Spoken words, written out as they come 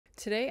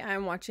Today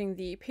I'm watching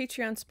the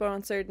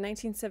Patreon-sponsored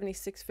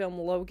 1976 film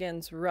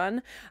Logan's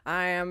Run.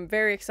 I am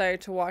very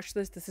excited to watch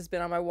this. This has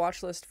been on my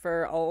watch list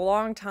for a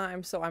long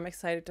time, so I'm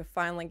excited to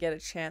finally get a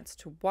chance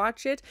to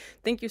watch it.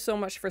 Thank you so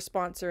much for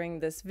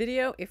sponsoring this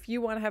video. If you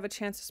want to have a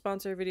chance to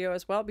sponsor a video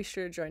as well, be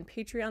sure to join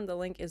Patreon. The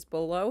link is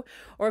below.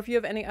 Or if you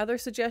have any other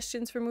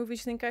suggestions for movies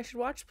you think I should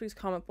watch, please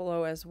comment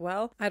below as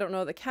well. I don't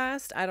know the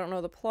cast, I don't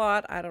know the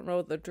plot, I don't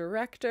know the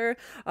director.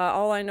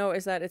 All I know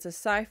is that it's a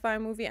sci-fi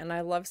movie, and I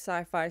love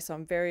sci-fi, so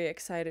I'm very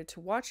excited to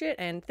watch it.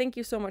 And thank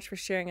you so much for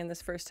sharing in this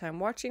first time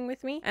watching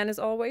with me. And as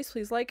always,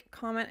 please like,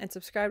 comment, and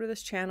subscribe to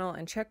this channel,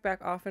 and check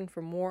back often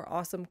for more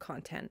awesome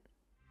content.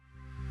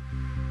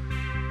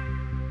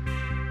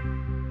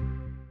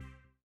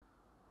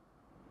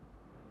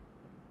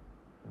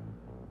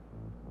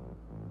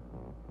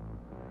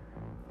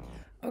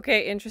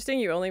 Okay, interesting.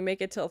 You only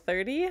make it till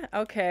 30.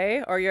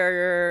 Okay,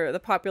 or the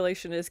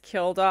population is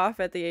killed off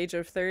at the age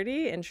of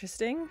 30.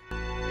 Interesting.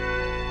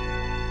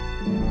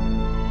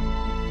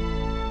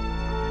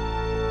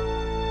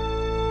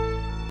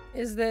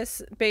 Is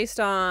this based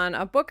on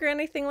a book or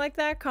anything like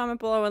that? Comment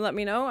below and let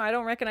me know. I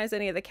don't recognize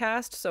any of the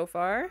cast so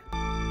far.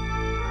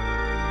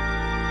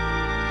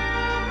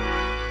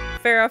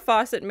 Farrah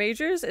Fawcett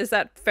Majors? Is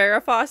that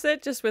Farrah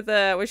Fawcett? Just with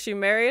a... was she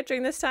married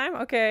during this time?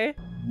 Okay.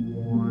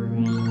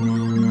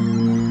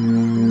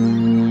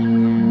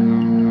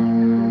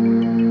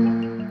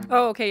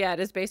 Oh, okay, yeah, it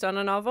is based on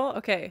a novel?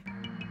 Okay.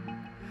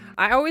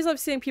 I always love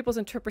seeing people's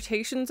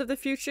interpretations of the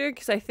future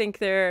because I think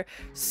they're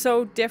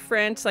so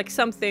different. Like,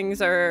 some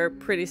things are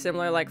pretty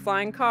similar, like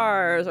flying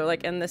cars, or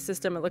like in this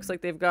system it looks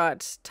like they've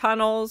got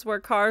tunnels where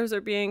cars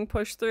are being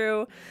pushed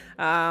through.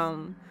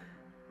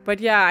 But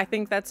yeah, I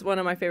think that's one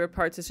of my favorite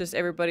parts. It's just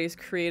everybody's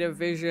creative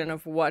vision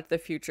of what the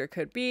future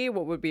could be,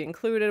 what would be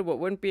included, what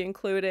wouldn't be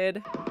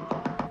included.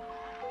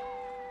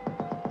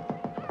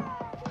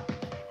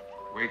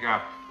 Wake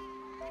up.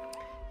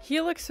 He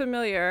looks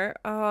familiar.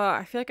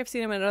 I feel like I've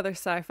seen him in another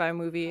sci-fi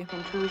movie.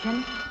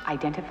 Intrusion.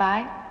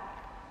 Identify.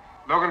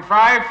 Logan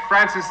 5,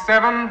 Francis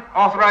 7,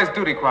 authorized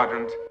duty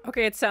quadrant.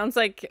 Okay, it sounds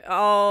like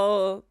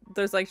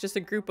there's like just a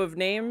group of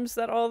names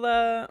that all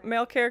the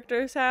male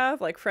characters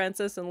have, like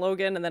Francis and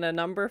Logan, and then a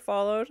number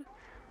followed.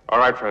 All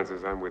right,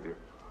 Francis, I'm with you.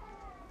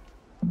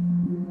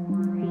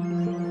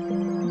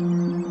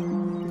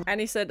 And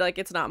he said, like,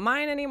 it's not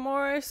mine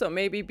anymore, so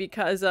maybe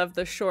because of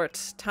the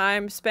short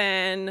time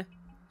span,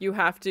 you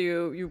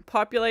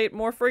populate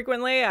more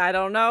frequently, I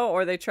don't know,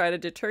 or they try to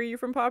deter you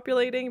from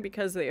populating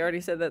because they already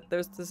said that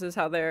this is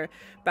how they're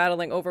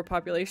battling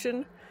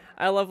overpopulation.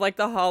 I love, like,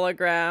 the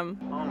hologram.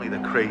 Only the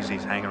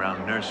crazies hang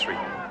around nursery.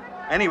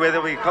 Anyway,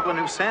 there'll be a couple of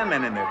new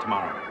Sandmen in there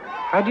tomorrow.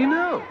 How do you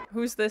know?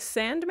 Who's this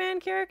Sandman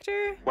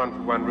character?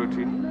 One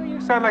routine. You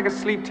sound like a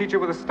sleep teacher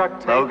with a stuck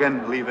tape.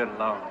 Logan, leave it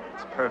alone.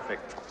 It's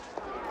perfect.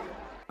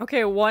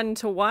 Okay,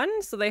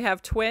 1-to-1, so they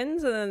have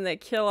twins and then they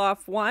kill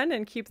off one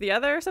and keep the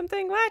other or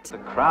something? What? The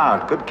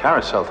crowd, good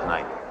carousel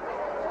tonight.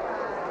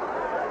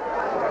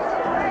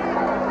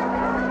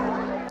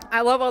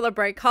 I love all the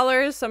bright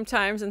colors.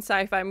 Sometimes in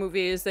sci-fi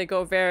movies they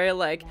go very,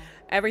 like,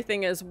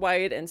 everything is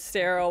white and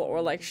sterile,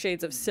 or like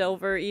shades of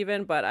silver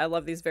even, but I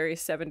love these very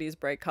 70s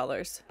bright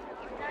colors.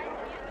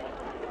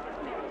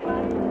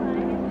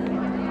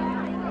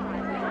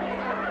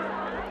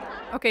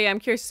 Okay, I'm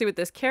curious to see what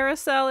this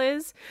carousel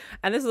is.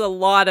 And this is a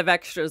lot of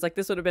extras. Like,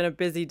 this would have been a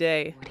busy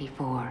day.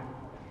 44.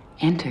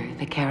 Enter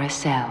the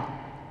carousel.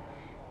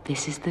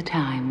 This is the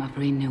time of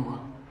renewal.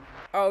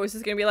 Oh, is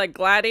this gonna be like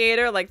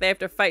Gladiator? Like they have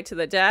to fight to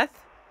the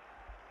death?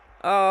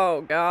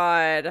 Oh,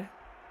 God.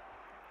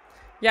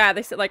 Yeah,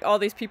 they said, like, all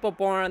these people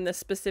born on this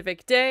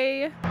specific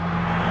day.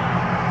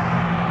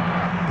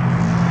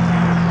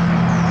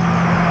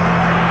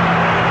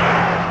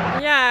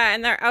 Yeah,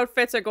 and their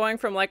outfits are going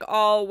from, like,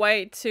 all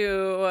white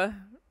to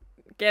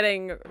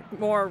getting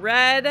more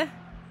red,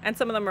 and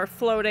some of them are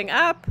floating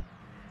up.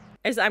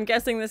 I'm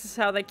guessing this is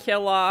how they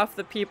kill off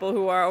the people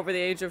who are over the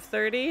age of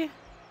 30,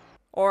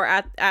 or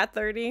at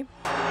 30.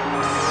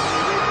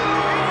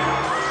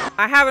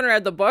 I haven't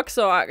read the book,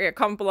 so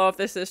comment below if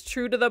this is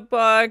true to the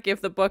book,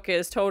 if the book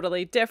is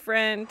totally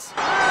different.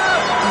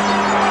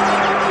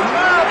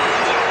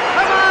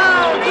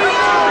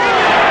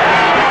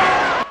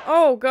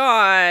 Oh,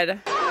 God.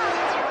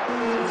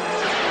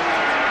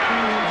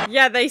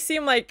 Yeah, they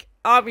seem like,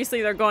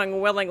 obviously they're going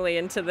willingly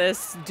into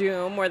this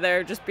doom where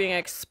they're just being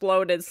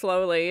exploded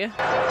slowly.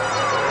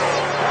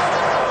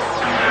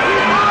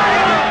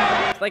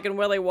 Like in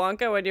Willy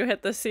Wonka when you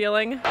hit the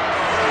ceiling.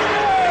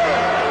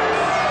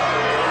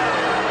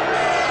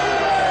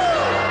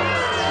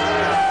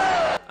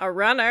 A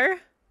runner?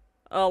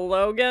 A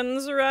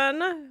Logan's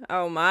Run?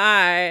 Oh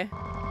my.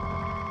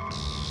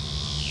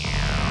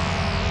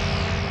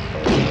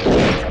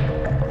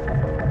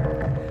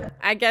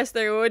 I guess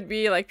there would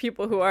be, like,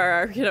 people who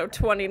are,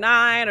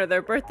 29 or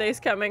their birthday's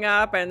coming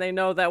up and they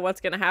know that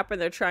what's gonna happen,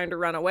 they're trying to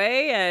run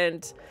away,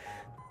 and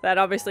that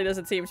obviously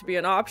doesn't seem to be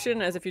an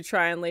option, as if you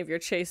try and leave, you're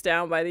chased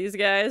down by these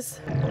guys.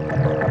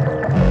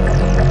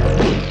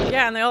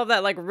 Yeah, and they all have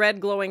that, like,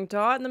 red glowing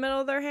dot in the middle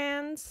of their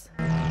hands.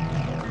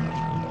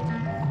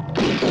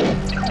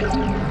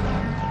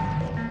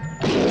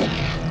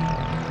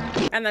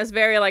 And this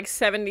very like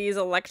 70s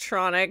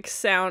electronic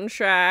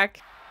soundtrack.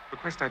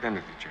 Request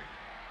identity check.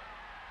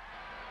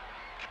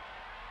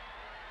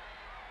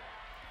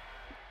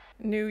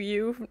 New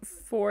U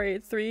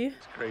 483.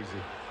 It's crazy.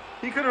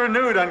 He could have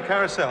renewed on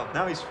Carousel.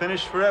 Now he's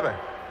finished forever.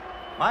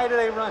 Why do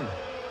they run?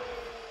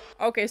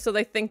 Okay, so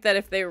they think that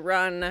if they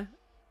run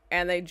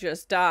and they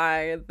just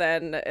die,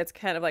 then it's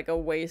kind of like a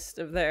waste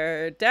of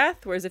their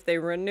death. Whereas if they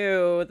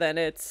renew, then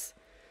it's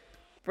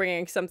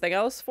bringing something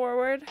else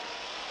forward.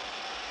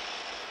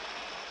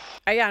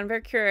 Yeah, I'm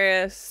very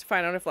curious to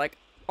find out if like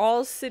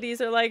all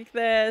cities are like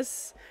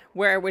this.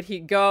 Where would he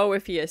go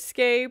if he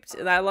escaped?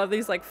 And I love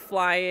these like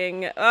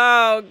flying.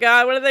 Oh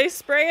god, what did they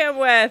spray him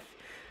with?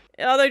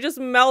 Oh, they just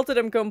melted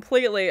him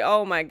completely.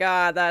 Oh my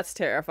god, that's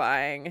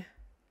terrifying.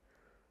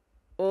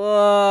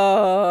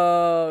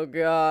 Oh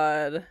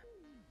god.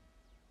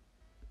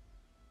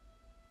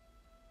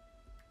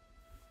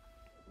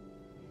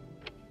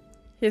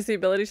 He has the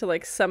ability to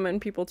like summon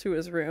people to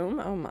his room.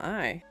 Oh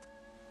my.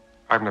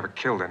 I've never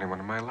killed anyone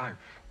in my life.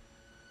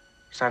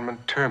 Sandmen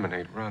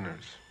terminate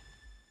runners.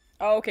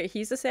 Oh, okay,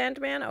 he's a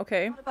Sandman?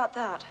 Okay. What about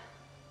that?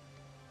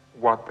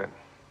 What then?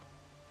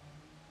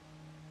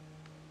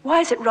 Why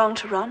is it wrong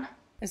to run?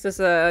 Is this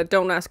a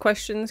don't ask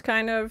questions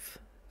kind of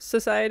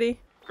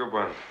society? Good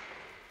one.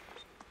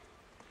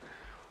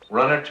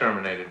 Runner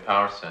terminated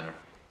power center.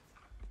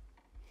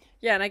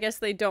 Yeah, and I guess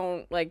they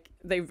don't, like,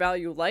 they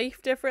value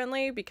life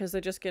differently because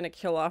they're just going to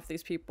kill off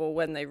these people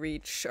when they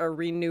reach, or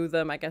renew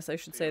them, I guess I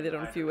should say. They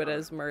don't view it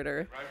as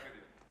murder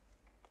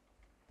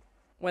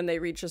when they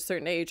reach a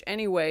certain age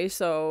anyway,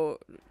 so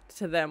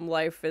to them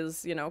life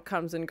is, you know,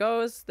 comes and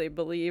goes. They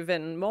believe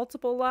in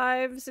multiple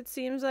lives, it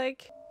seems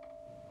like.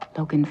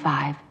 Logan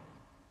 5.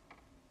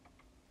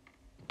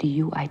 Do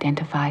you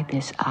identify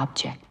this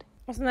object?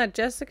 Wasn't that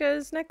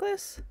Jessica's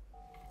necklace?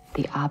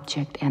 The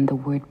object and the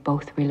word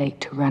both relate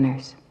to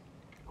runners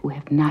who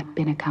have not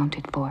been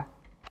accounted for.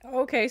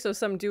 Okay, so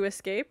some do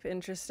escape.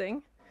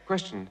 Interesting.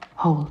 Question.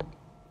 Hold.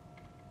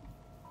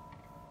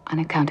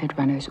 Unaccounted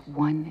runners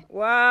 1.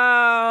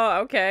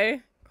 Wow,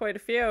 okay. Quite a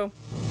few.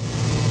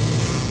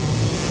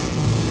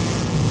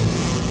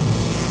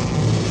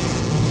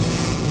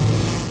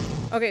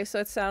 Okay, so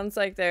it sounds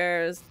like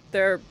they're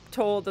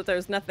told that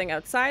there's nothing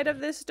outside of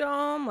this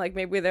dome. Like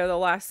maybe they're the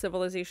last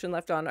civilization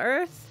left on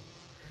Earth.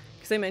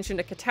 Because they mentioned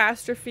a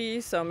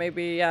catastrophe, so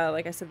maybe, yeah,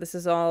 like I said, this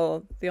is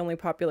all the only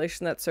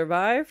population that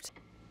survived.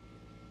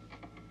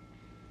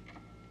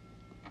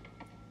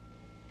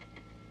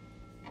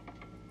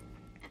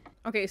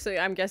 Okay, so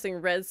I'm guessing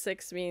Red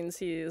 6 means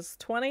he's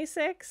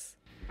 26?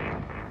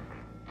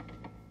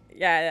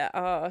 Yeah,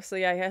 oh, so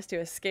yeah, he has to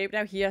escape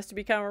now. He has to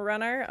become a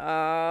runner.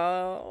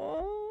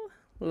 Oh,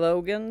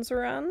 Logan's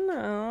Run.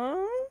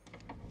 Oh.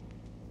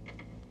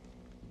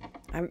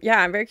 I'm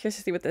very curious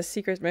to see what this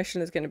secret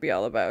mission is going to be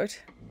all about.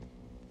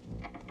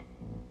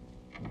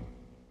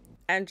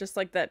 And just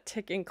like that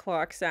ticking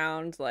clock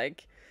sound,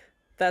 like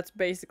that's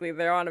basically,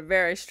 they're on a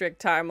very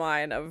strict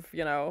timeline of,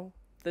 you know,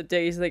 the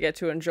days they get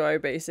to enjoy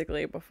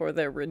basically before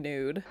they're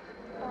renewed.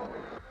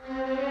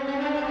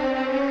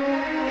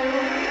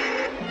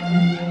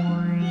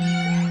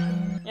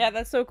 Yeah,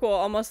 that's so cool.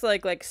 Almost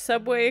like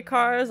subway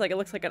cars. Like it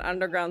looks like an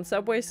underground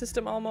subway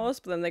system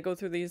almost, but then they go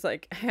through these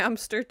like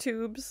hamster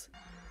tubes.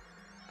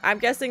 I'm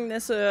guessing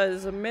this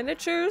is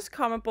miniatures.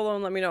 Comment below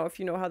and let me know if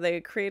you know how they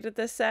created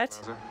this set.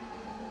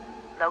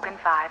 Logan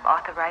 5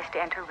 authorized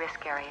to enter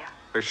risk area.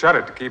 They shut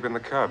it to keep in the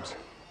cubs.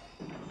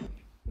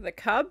 The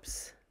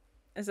cubs?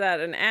 Is that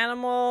an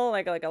animal,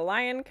 like a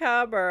lion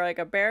cub or like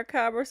a bear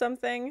cub or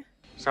something?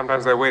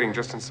 Sometimes they're waiting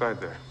just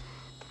inside there.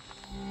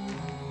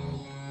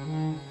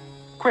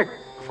 Quick,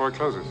 before it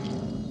closes.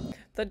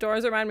 The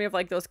doors remind me of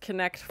like those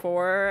Connect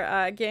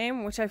 4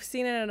 game, which I've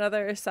seen in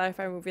another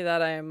sci-fi movie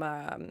that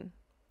I'm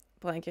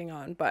blanking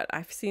on, but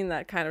I've seen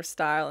that kind of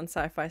style in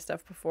sci-fi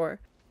stuff before.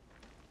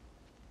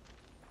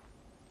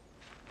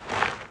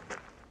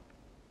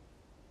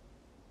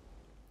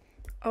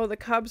 Oh, the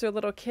cubs are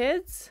little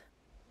kids?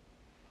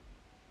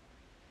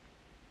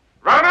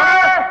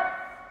 Runner!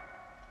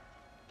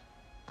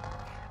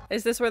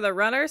 Is this where the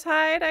runners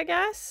hide, I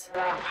guess?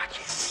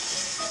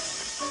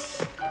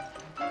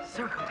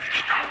 Circle.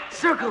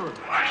 Circle.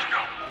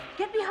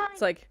 Get behind.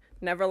 It's like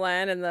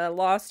Neverland and the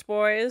Lost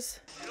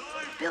Boys.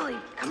 Billy,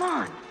 come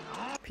on.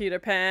 Peter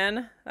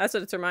Pan. That's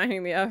what it's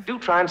reminding me of. Do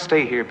try and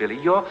stay here, Billy.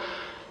 Your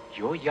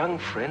young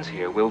friends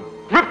here will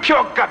rip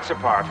your guts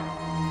apart.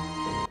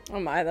 Oh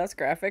my, that's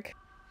graphic.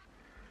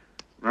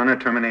 Runner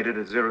terminated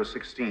at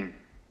 016.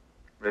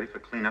 Ready for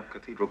cleanup,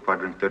 Cathedral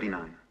Quadrant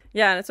 39.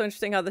 Yeah, and it's so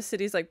interesting how the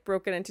city's like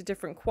broken into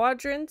different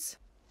quadrants.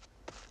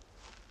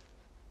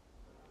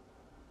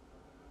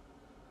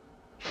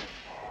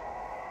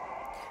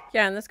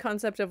 Yeah, and this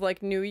concept of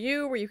like new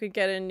you, where you could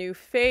get a new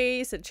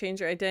face and change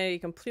your identity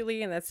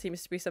completely, and that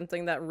seems to be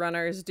something that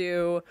runners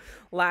do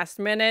last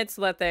minute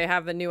so that they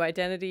have a new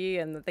identity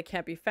and that they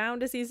can't be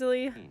found as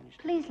easily.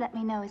 Please let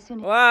me know as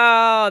soon as...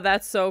 Wow,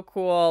 that's so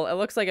cool. It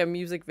looks like a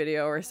music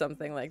video or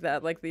something like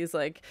that. Like these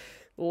like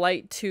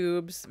light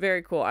tubes.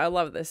 Very cool. I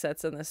love the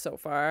sets in this so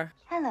far.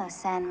 Hello,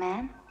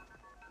 Sandman.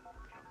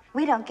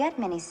 We don't get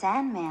many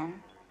Sandmen.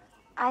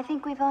 I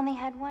think we've only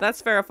had one.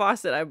 That's Farrah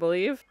Fawcett, I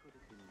believe.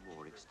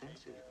 More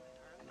extensive,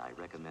 and I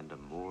recommend a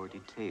more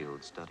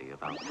detailed study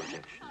of our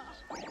projections.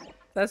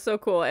 That's so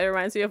cool. It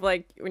reminds me of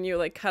like when you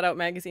like cut out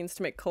magazines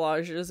to make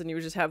collages and you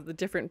would just have the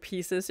different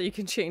pieces so you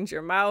can change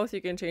your mouth,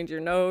 you can change your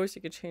nose,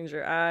 you can change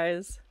your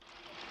eyes.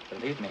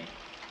 Believe me.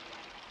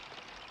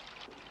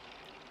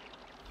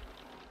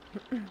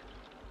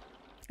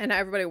 And now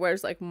everybody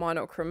wears like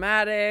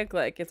monochromatic,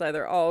 like it's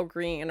either all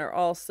green or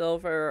all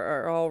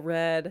silver or all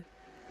red.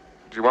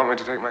 Do you want me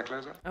to take my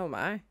clothes off? Oh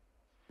my.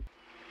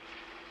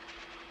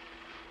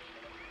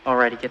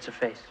 Alrighty, gets a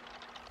face.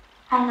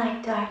 I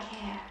like dark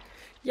hair.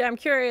 Yeah, I'm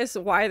curious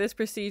why this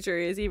procedure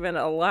is even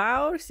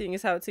allowed, seeing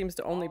as how it seems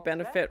to only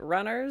benefit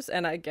runners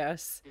and I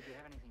guess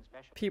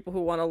people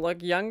who want to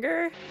look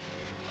younger.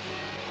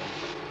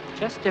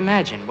 Just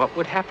imagine what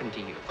would happen to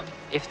you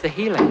if the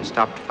healing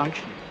stopped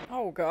functioning.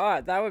 Oh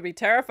god, that would be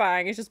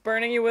terrifying. He's just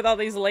burning you with all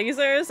these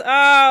lasers.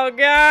 Oh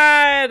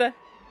god!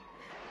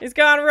 He's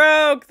gone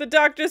rogue! The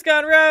doctor's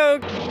gone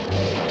rogue!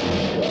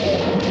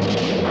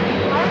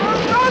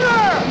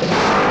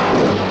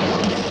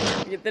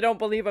 They don't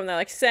believe him. They're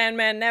like,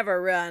 Sandman never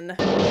run.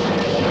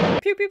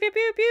 Pew pew pew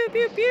pew pew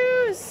pew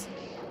pews!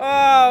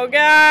 Oh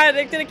god,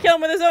 they're gonna kill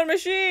him with his own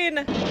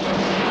machine!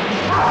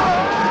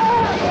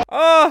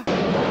 Oh!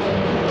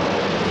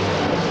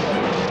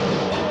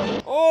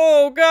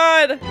 Oh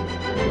god!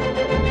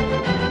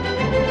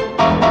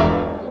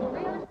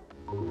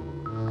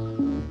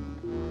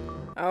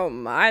 Oh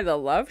my, the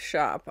love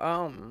shop.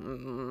 Oh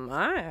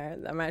my,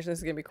 I imagine this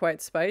is gonna be quite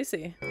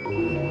spicy.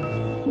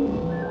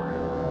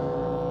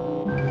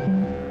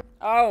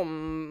 Oh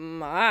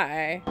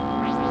my.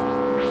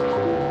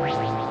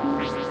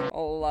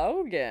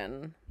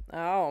 Logan.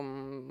 Oh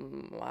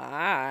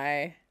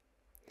my.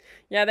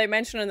 Yeah, they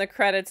mentioned in the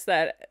credits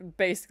that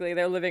basically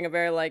they're living a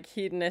very like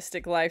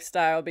hedonistic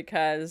lifestyle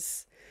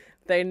because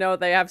they know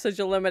they have such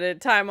a limited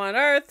time on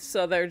Earth,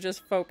 so they're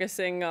just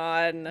focusing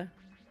on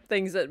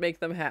things that make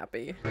them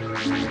happy.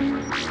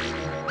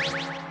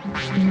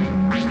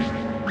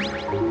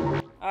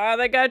 Oh,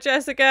 they got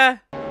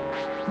Jessica!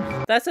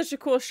 That's such a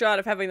cool shot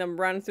of having them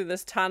run through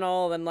this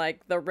tunnel and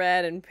like the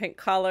red and pink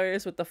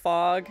colors with the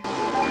fog.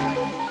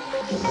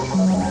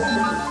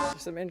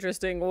 Some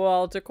interesting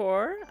wall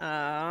decor.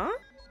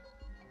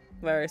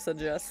 Very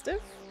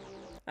suggestive.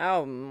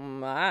 Oh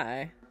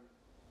my.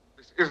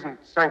 This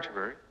isn't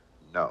Sanctuary.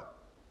 No.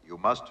 You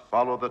must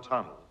follow the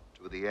tunnel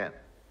to the end.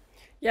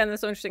 Yeah, and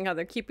that's so interesting how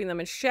they're keeping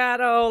them in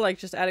shadow, like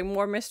just adding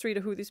more mystery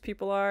to who these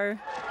people are.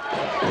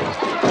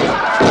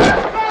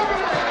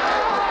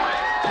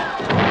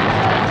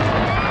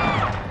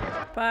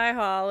 Bye,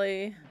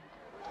 Holly.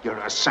 You're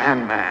a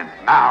Sandman.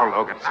 Now,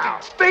 Logan,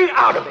 now. Stay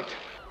out of it!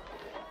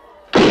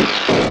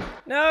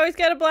 No, he's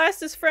gotta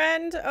blast his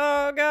friend.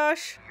 Oh,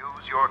 gosh.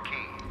 Use your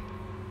key.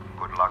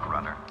 Good luck,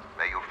 runner.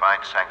 May you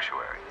find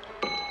sanctuary.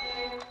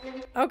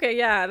 Okay,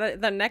 yeah,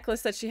 the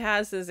necklace that she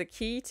has is a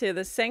key to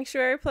the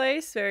sanctuary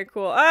place. Very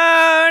cool.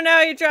 Oh,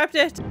 no, you dropped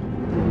it.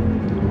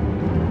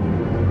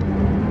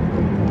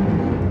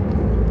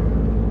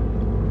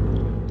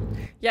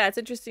 Yeah, it's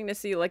interesting to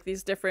see like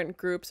these different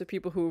groups of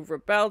people who've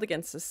rebelled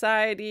against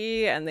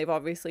society, and they've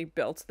obviously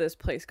built this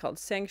place called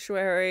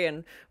Sanctuary,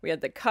 and we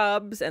had the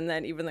Cubs, and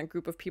then even the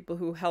group of people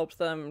who helped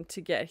them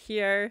to get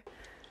here.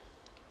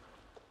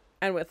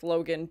 And with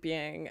Logan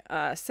being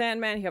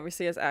Sandman, he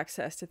obviously has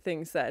access to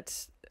things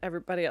that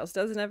everybody else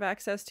doesn't have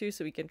access to,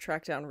 so he can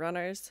track down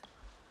runners.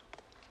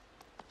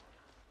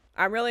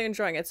 I'm really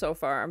enjoying it so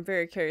far. I'm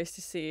very curious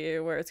to see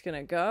where it's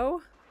gonna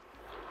go.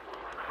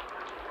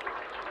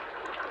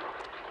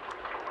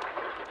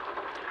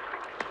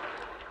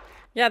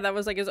 Yeah, that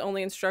was like his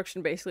only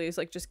instruction basically, is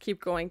like just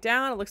keep going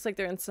down. It looks like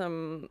they're in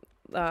some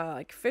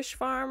like fish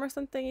farm or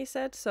something, he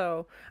said.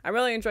 So I'm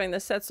really enjoying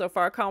this set so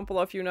far. Comment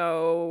below if you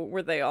know,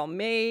 were they all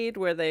made?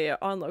 Were they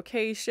on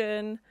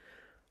location?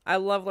 I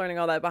love learning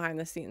all that behind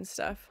the scenes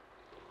stuff.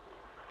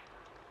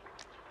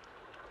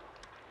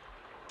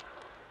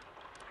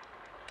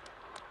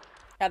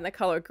 And the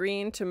color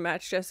green to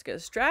match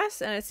Jessica's dress,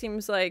 and it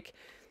seems like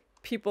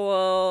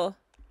people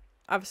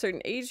of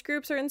certain age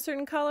groups are in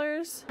certain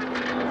colors.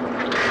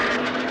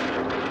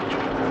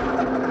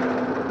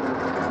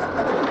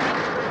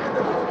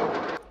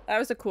 That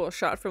was a cool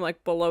shot from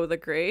like below the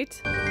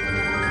grate.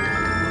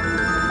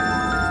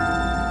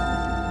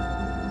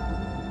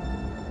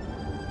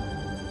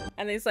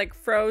 And these like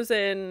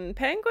frozen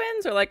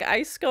penguins or like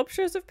ice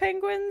sculptures of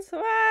penguins.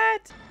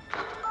 What?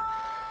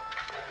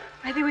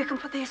 Maybe we can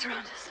put these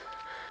around us.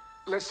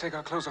 Let's take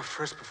our clothes off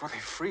first before they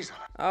freeze on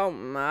us. Oh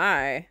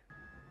my.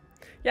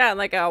 Yeah, and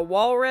like a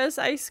walrus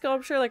ice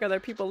sculpture. Like, are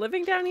there people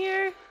living down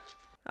here?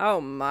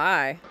 Oh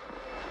my.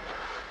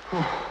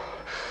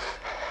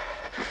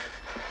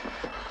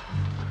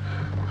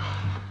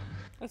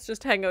 Let's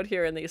just hang out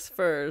here in these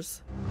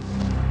furs.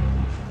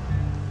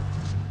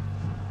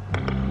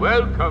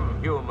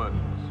 Welcome,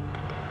 humans.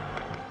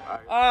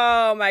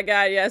 Oh my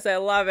god, yes, I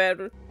love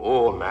it.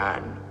 Oh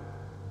man,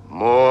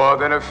 more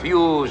than a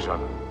fusion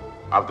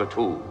of the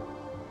two.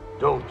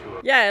 Don't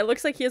you? Yeah, it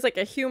looks like he has like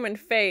a human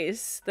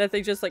face that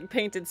they just like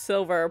painted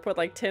silver or put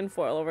like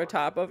tinfoil over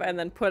top of and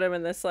then put him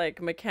in this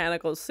like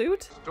mechanical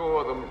suit.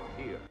 Store them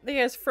here. He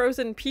has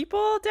frozen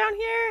people down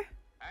here.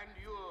 And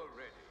you're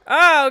ready.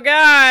 Oh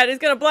god, he's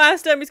gonna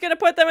blast them. He's gonna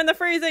put them in the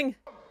freezing.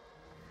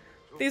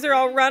 These are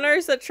all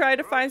runners that try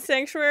to find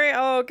sanctuary.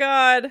 Oh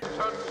god.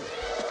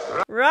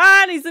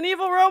 Run! He's an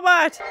evil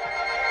robot!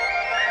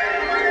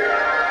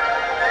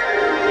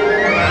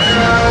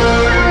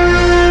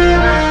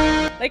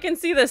 They can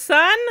see the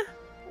sun?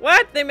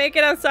 What? They make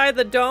it outside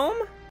the dome?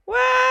 What?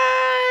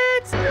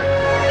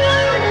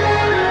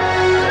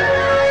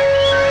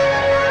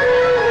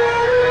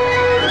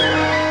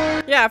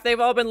 Yeah, if they've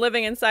all been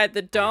living inside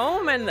the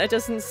dome and it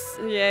doesn't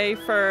say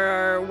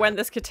for when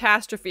this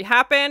catastrophe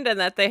happened and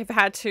that they've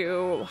had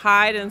to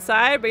hide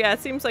inside. But yeah,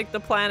 it seems like the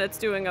planet's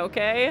doing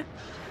okay.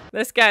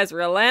 This guy's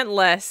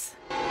relentless.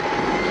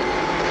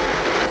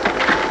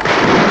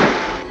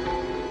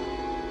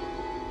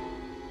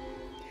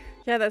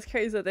 Yeah, that's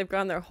crazy that they've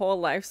gone their whole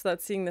lives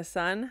without seeing the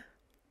sun.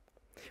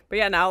 But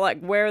yeah, now, like,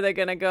 where are they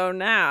gonna go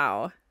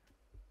now?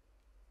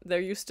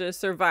 They're used to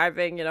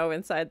surviving, you know,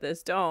 inside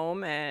this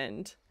dome,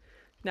 and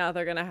now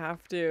they're gonna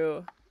have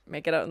to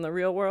make it out in the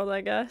real world,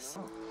 I guess.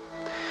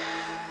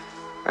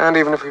 And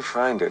even if we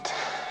find it,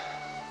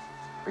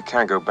 we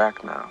can't go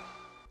back now.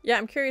 Yeah,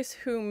 I'm curious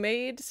who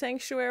made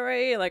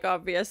Sanctuary. Like,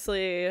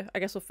 obviously, I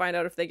guess we'll find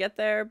out if they get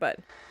there, but...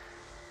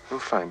 We'll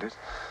find it.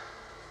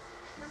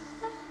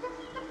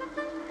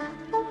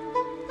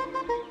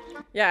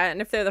 Yeah, and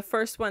if they're the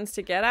first ones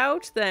to get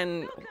out,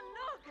 then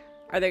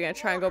are they going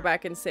to try and go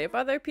back and save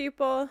other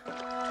people?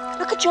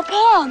 Look at your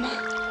palm.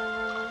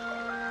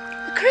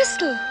 The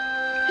crystal.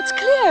 It's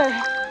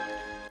clear.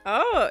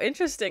 Oh,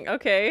 interesting.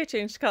 Okay,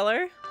 changed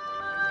color.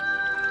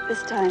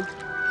 This time.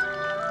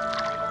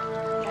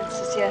 The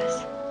answer's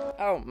yes.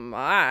 Oh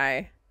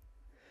my.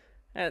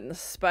 And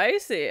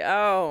spicy.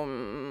 Oh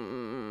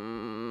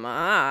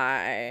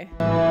my.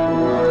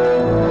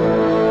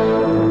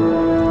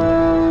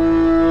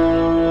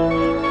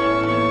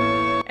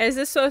 Is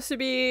this supposed to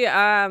be,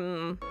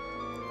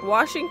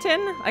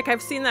 Washington? Like,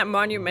 I've seen that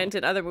monument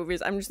in other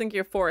movies. I'm just thinking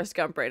of Forrest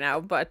Gump right now,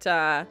 but,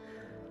 and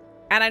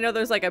I know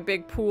there's, like, a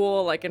big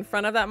pool, like, in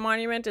front of that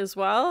monument as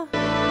well.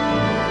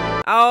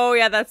 Oh,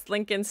 yeah, that's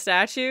Lincoln's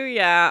statue?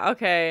 Yeah,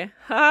 okay.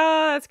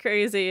 Ah, that's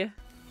crazy.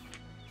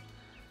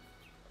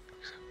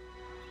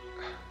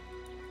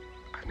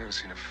 I've never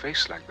seen a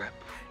face like that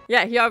before.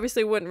 Yeah, he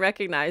obviously wouldn't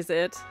recognize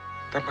it.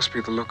 That must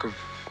be the look of...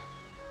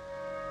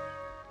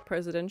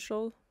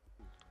 Presidential?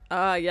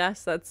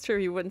 Yes, that's true.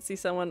 You wouldn't see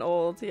someone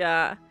old.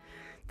 Yeah.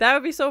 That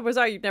would be so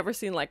bizarre. You've never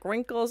seen, like,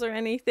 wrinkles or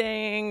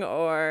anything,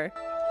 or...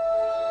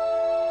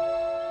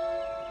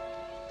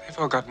 They've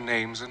all got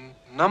names and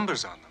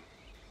numbers on them.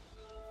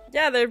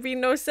 Yeah, there'd be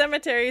no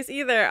cemeteries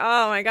either.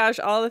 Oh my gosh,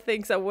 all the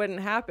things that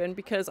wouldn't happen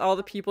because all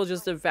the people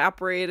just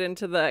evaporate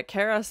into the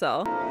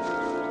carousel.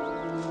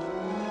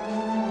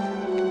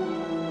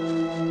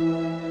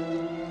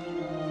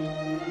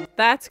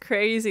 That's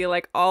crazy,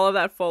 like all of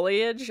that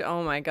foliage.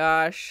 Oh my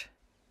gosh.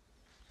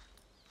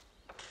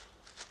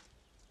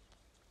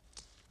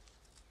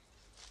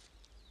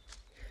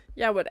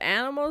 Yeah, would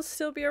animals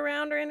still be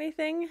around or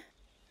anything?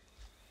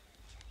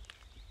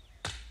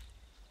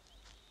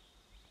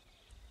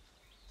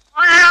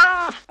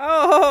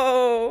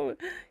 Oh,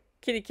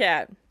 kitty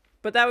cat.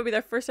 But that would be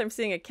their first time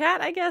seeing a cat,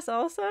 I guess,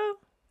 also?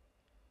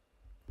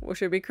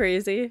 Which would be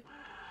crazy.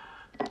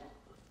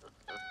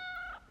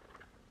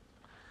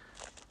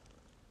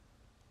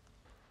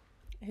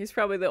 He's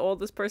probably the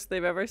oldest person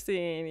they've ever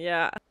seen,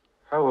 yeah.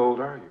 How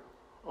old are you?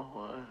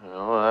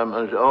 Oh, I'm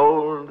as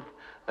old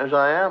as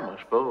I am, I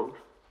suppose.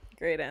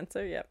 Great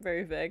answer, yep,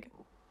 very vague.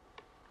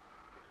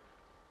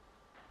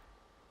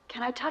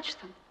 Can I touch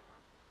them?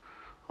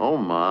 Oh,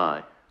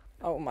 my.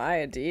 Oh my,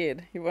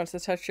 indeed. He wants to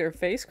touch your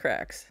face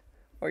cracks.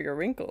 Or your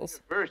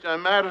wrinkles. First,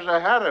 I'm mad as a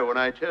hatter when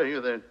I tell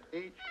you that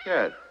each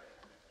cat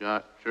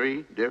got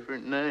 3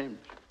 different names.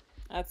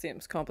 That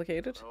seems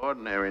complicated.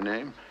 Ordinary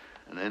name.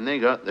 And then they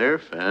got their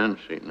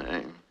fancy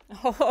name.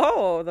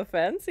 Oh, the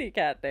fancy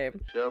cat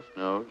name. Self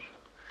knows.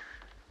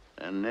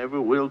 And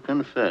never will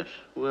confess,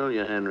 will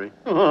you, Henry?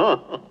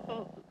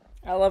 I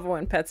love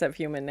when pets have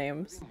human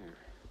names.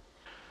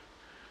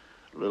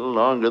 A little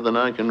longer than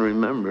I can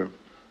remember.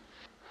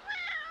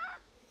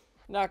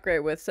 Not great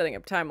with setting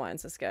up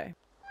timelines, this guy.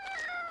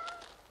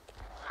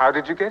 How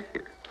did you get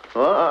here?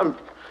 Well,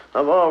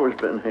 I've always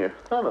been here.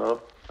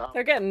 Hello.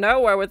 They're getting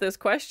nowhere with his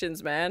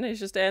questions, man.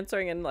 He's just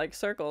answering in, like,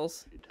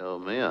 circles. You tell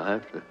me I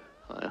have to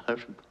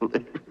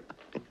believe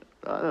it.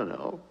 I don't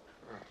know.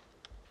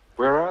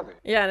 Where are they?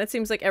 Yeah, and it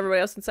seems like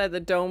everybody else inside the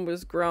dome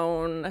was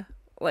grown,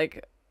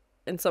 like,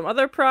 in some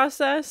other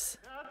process.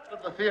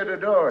 At the theater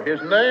door.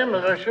 His name,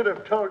 as I should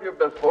have told you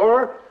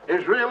before,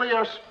 is really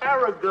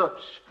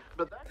Asparagus.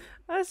 But that...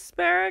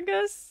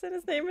 Asparagus, and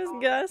his name is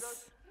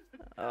Gus.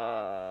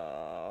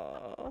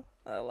 Oh,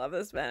 I love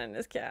this man and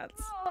his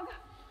cats.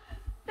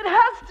 It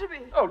has to be.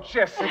 Oh,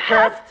 Jessica. It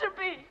has to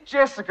be.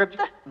 Jessica.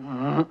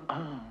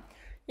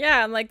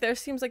 Yeah, and like there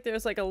seems like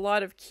there's like a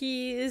lot of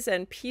keys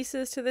and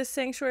pieces to this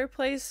sanctuary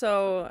place,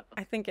 so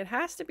I think it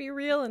has to be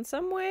real in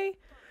some way.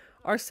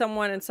 Or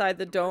someone inside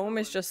the dome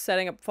is just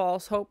setting up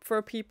false hope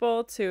for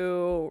people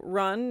to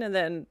run and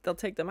then they'll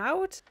take them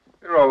out.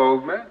 They're all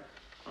old men.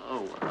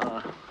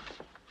 Oh,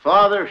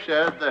 Father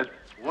said that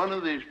one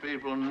of these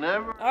people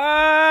never...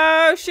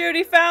 Oh, shoot,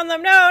 he found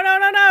them. No, no,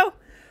 no, no.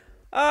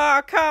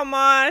 Oh, come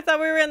on. I thought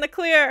we were in the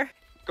clear.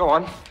 Go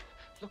on.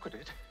 Look at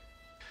it.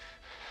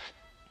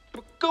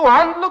 Go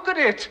on, look at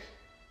it.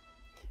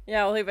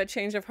 Yeah, will he have a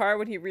change of heart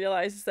when he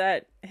realizes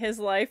that his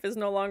life is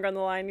no longer on the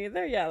line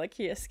either? Yeah, like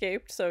he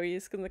escaped, so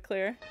he's in the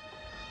clear.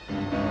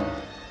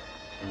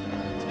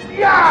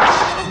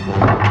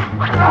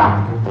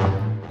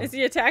 Is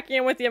he attacking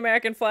him with the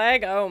American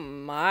flag? Oh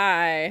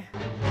my.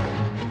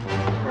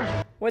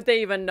 Would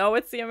they even know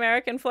it's the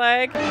American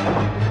flag?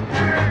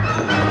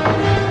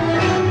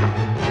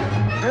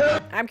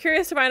 I'm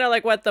curious to find out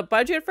like what the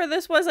budget for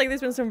this was. Like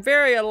there's been some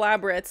very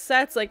elaborate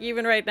sets, like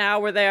even right now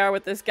where they are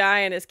with this guy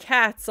and his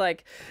cats,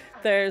 like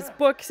there's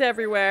books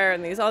everywhere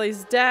and all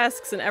these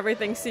desks and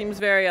everything seems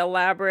very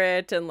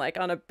elaborate and like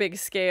on a big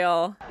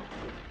scale.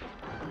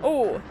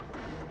 Oh.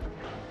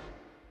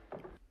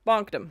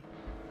 Bonked him.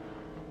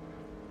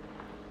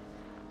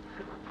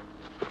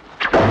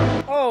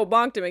 Oh,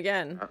 bonked him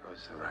again. That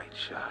was the right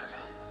shot.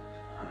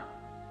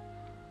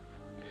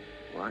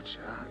 Watch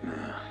out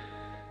now.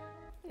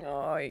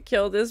 Oh, he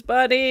killed his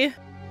buddy.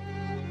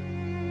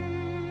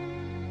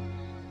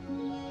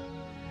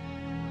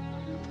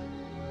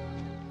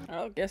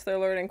 I guess they're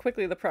learning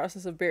quickly the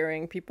process of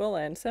burying people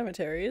and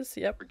cemeteries.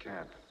 Yep. We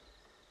can't.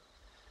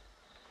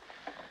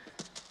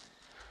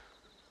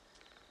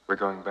 We're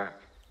going back.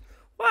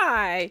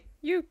 Why?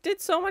 You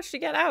did so much to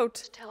get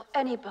out. Tell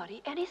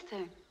anybody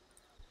anything.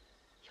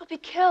 You'll be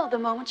killed the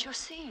moment you're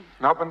seen.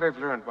 Not when they've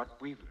learned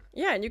what we've learned.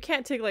 Yeah, and you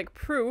can't take like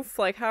proof.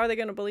 Like, how are they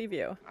going to believe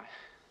you? I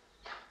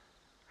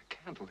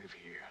can't live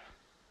here.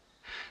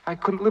 I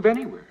couldn't live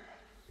anywhere.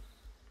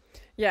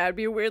 Yeah, it'd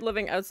be weird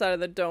living outside of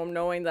the dome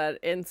knowing that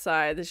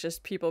inside there's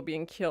just people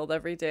being killed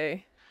every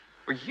day.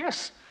 Well,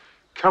 yes.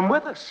 Come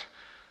with us.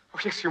 Oh,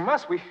 yes, you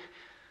must. We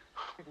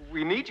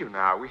need you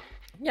now.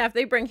 Yeah, if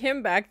they bring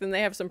him back, then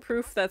they have some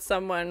proof that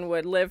someone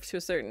would live to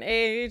a certain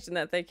age and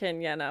that they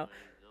can, you know,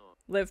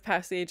 live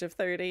past the age of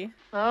 30.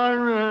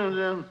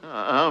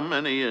 How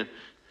many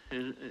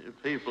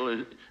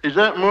people? Is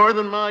that more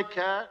than my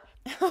cat?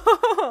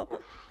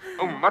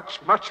 Oh,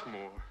 much, much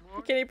more.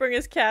 Can he bring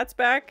his cats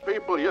back?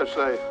 People, you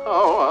say,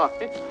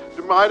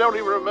 I don't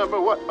even remember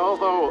what,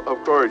 although,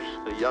 of course,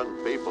 the young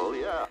people,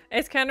 yeah.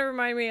 It's kind of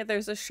reminding me,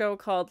 there's a show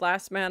called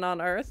Last Man on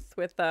Earth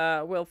with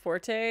Will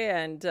Forte,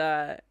 and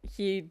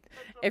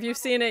if you've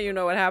seen it, you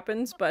know what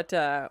happens, but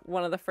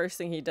one of the first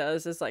thing he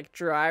does is, like,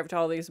 drive to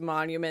all these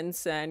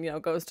monuments and, you know,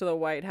 goes to the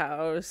White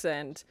House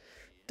and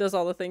does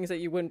all the things that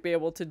you wouldn't be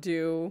able to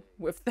do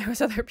if there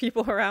was other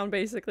people around,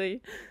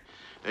 basically.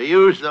 They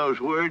use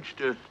those words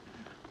to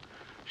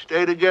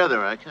stay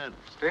together. I can't...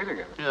 Stay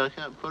together? Yeah, I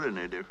can't put it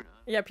any different.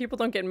 Yeah, people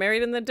don't get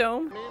married in the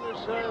dome. You mean to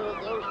say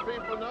that those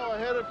people know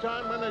ahead of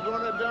time when they're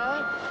going to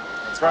die?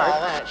 That's right.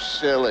 Oh, that's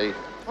silly.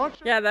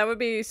 Yeah, that would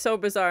be so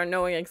bizarre,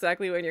 knowing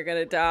exactly when you're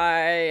gonna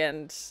die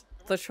and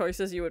the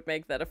choices you would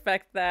make that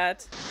affect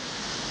that.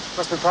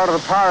 Must be part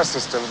of the power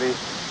system.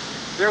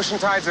 The ocean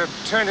tides are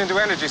turned into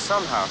energy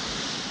somehow.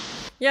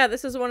 Yeah,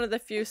 this is one of the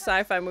few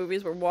sci-fi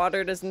movies where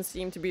water doesn't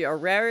seem to be a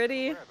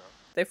rarity.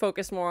 They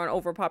focus more on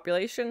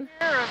overpopulation.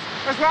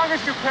 As long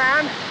as you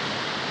can,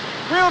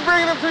 we'll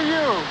bring them to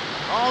you.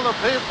 All the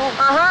people?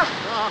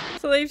 Uh-huh.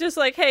 So they're just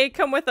like, hey,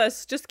 come with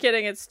us. Just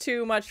kidding, it's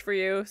too much for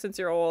you since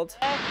you're old.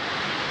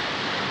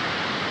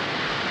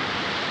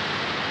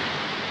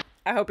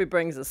 I hope he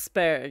brings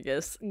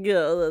asparagus. Ugh,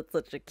 that's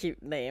such a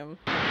cute name.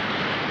 Oh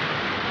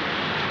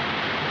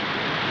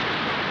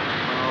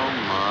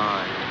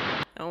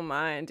my. Oh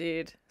my,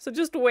 indeed. So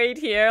just wait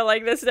here.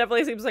 Like, this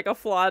definitely seems like a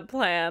flawed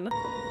plan.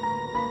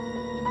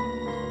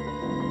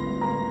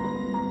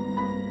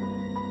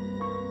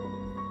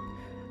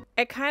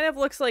 It kind of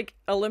looks like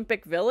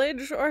Olympic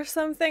Village or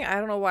something. I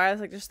don't know why.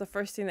 It's like just the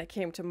first thing that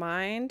came to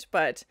mind.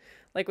 But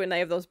like when they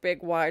have those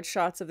big wide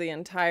shots of the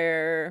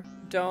entire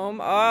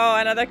dome. Oh,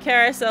 another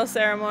carousel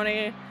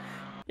ceremony.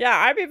 Yeah,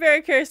 I'd be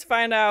very curious to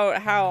find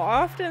out how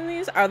often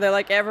these are. They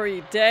like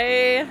every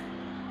day?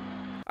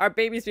 Are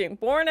babies being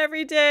born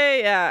every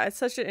day? Yeah, it's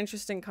such an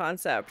interesting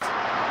concept.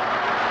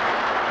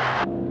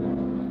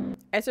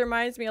 It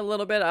reminds me a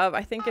little bit of,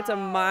 I think it's a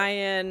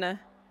Mayan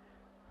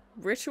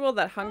ritual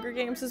that Hunger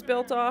Games is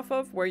built off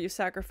of, where you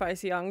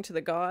sacrifice young to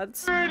the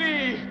gods.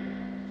 Bertie,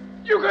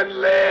 you can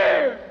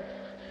live!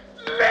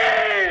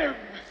 Live!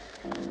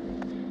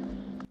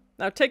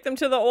 Now take them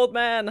to the old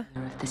man.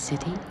 Of the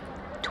city,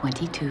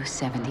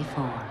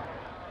 2274.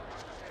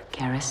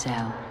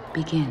 Carousel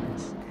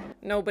begins.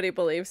 Nobody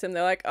believes him.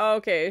 They're like,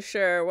 okay,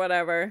 sure,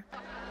 whatever.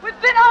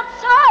 We've been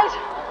outside!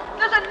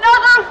 There's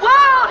another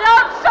world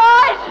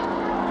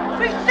outside!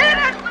 We've seen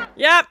it!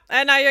 Yep,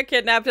 and now you're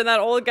kidnapped, and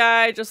that old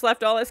guy just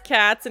left all his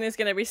cats, and he's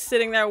gonna be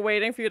sitting there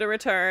waiting for you to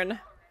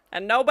return.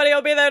 And nobody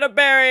will be there to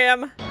bury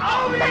him.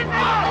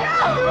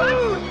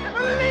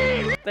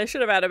 They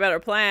should have had a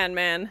better plan,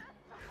 man.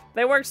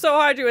 They worked so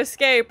hard to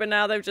escape, and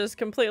now they've just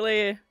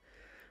completely...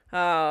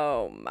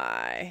 Oh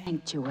my.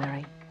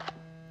 Sanctuary.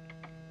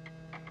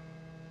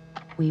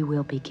 We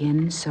will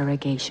begin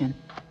surrogation.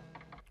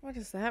 What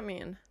does that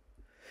mean?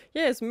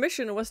 Yeah, his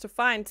mission was to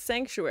find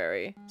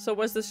Sanctuary. So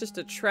was this just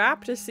a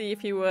trap to see if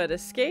he would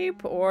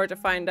escape, or to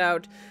find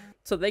out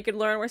so they could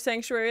learn where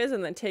Sanctuary is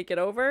and then take it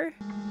over?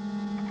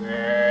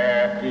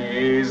 There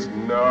is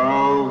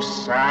no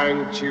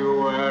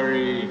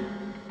sanctuary.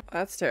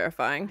 That's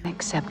terrifying.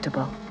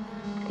 Acceptable.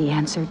 The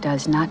answer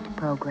does not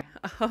program.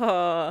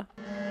 Oh.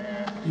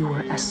 You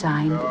were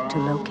assigned to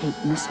locate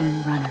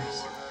missing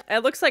runners.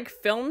 It looks like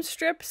film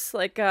strips,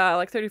 like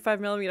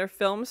 35mm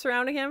film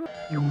surrounding him.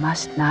 You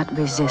must not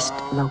resist,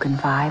 Logan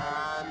 5.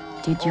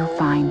 Did you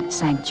find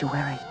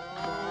Sanctuary?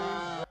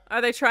 Are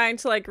they trying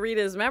to like read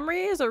his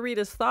memories or read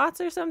his thoughts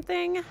or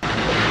something? Logan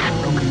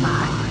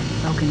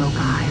 5. Logan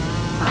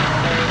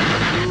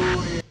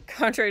 5.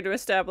 Contrary to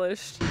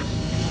established.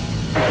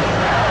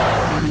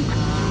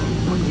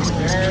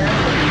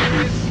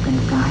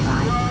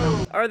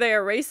 Are they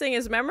erasing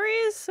his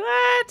memories?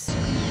 What?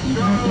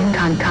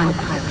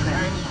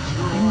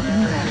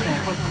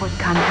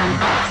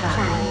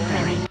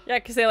 Yeah,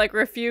 because they like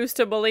refuse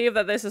to believe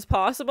that this is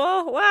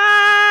possible?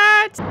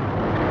 What?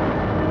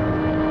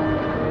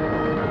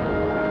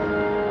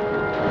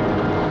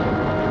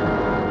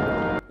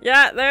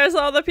 Yeah, there's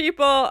all the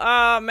people.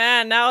 Oh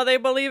man, now they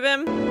believe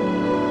him.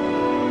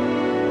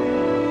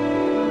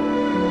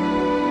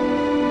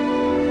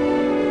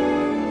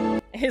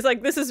 He's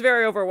like, this is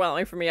very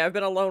overwhelming for me. I've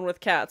been alone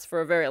with cats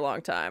for a very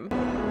long time.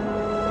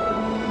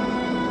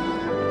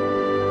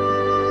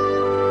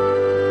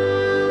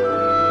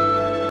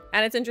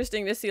 And it's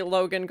interesting to see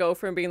Logan go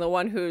from being the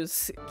one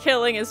who's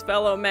killing his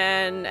fellow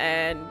men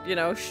and, you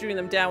know, shooting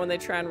them down when they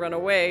try and run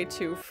away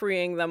to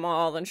freeing them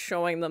all and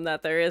showing them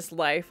that there is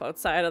life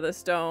outside of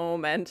this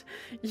dome and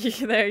you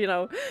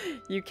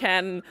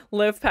can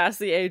live past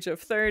the age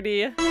of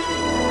 30.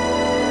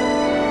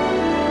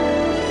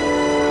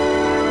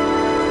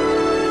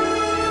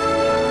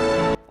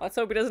 Let's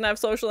hope he doesn't have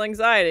social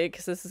anxiety,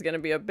 because this is going to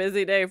be a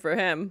busy day for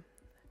him.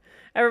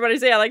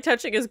 Everybody's, yeah, like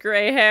touching his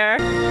gray hair.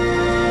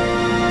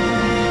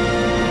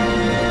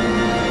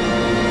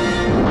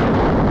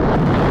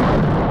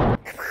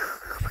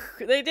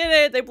 They did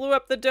it! They blew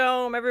up the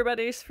dome!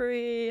 Everybody's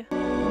free!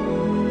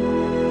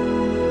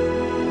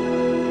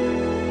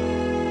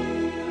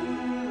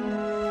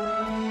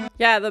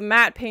 Yeah, the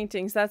matte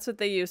paintings, that's what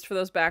they used for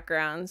those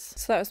backgrounds.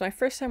 So that was my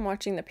first time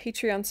watching the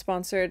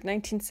Patreon-sponsored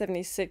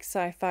 1976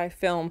 sci-fi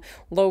film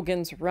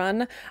Logan's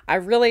Run. I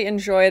really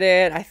enjoyed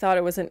it. I thought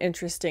it was an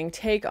interesting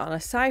take on a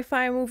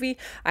sci-fi movie.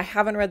 I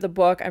haven't read the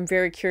book. I'm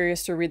very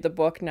curious to read the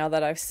book now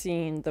that I've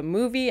seen the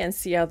movie and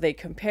see how they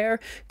compare.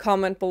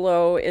 Comment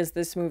below, is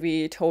this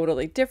movie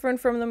totally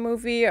different from the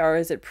movie, or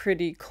is it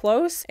pretty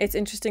close? It's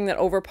interesting that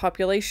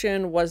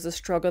overpopulation was the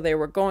struggle they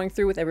were going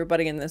through with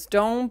everybody in this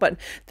dome, but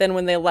then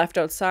when they left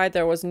outside,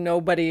 there was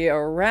nobody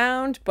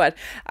around. But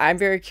I'm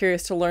very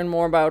curious to learn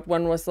more about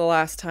when was the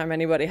last time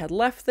anybody had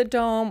left the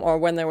dome, or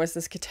when there was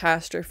this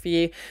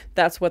catastrophe.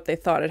 That's what they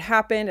thought had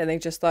happened, and they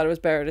just thought it was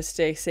better to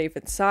stay safe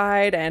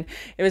inside. And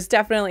it was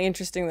definitely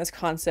interesting, this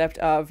concept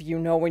of, you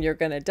know, when you're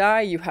gonna die,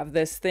 you have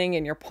this thing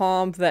in your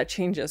palm that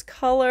changes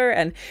color,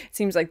 and it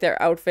seems like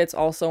their outfits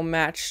also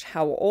matched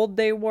how old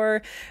they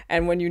were.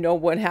 And when you know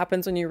what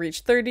happens when you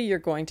reach 30, you're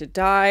going to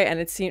die. And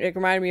it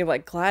reminded me of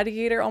like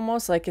Gladiator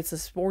almost, like it's a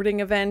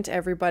sporting event.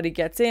 Everybody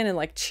gets in and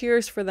like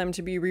cheers for them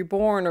to be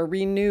reborn or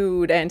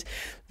renewed, and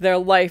their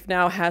life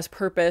now has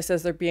purpose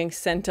as they're being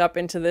sent up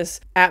into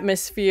this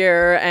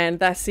atmosphere. And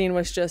that scene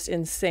was just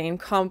insane.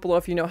 Comment below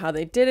if you know how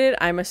they did it.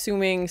 I'm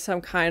assuming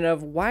some kind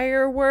of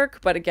wire work,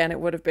 but again,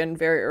 it would have been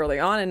very early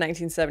on in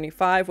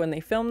 1975 when they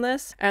filmed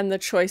this. And the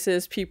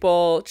choices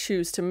people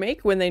choose to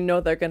make when they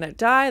know they're gonna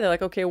die, they're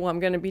like, okay, well, I'm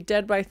gonna be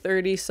dead by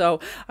 30, so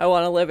I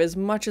want to live as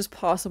much as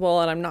possible,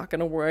 and I'm not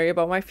gonna worry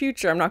about my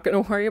future. I'm not gonna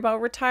worry about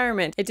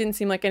retirement. It didn't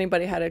seem like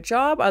anybody had a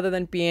job other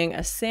than being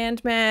a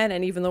Sandman,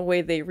 and even the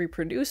way they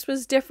reproduced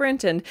was different.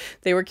 And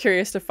they were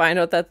curious to find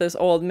out that this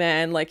old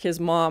man, like his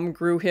mom,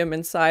 grew him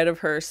inside of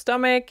her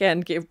stomach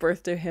and gave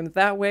birth to him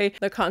that way.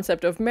 The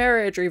concept of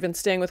marriage or even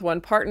staying with one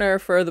partner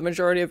for the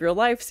majority of your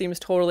life seems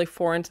totally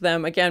foreign to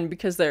them, again,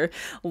 because their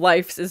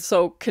life is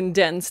so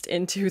condensed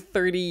into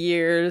 30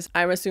 years.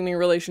 I'm assuming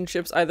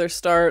relationships either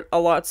start a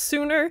lot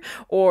sooner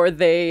or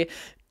they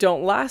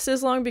don't last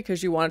as long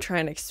because you want to try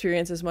and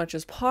experience as much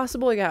as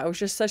possible. Yeah, it was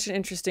just such an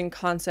interesting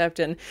concept,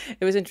 and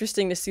it was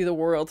interesting to see the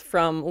world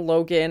from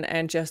Logan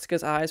and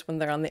Jessica's eyes when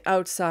they're on the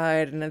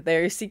outside, and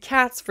they see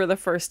cats for the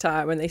first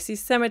time, and they see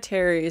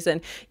cemeteries, and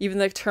even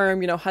the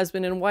term, you know,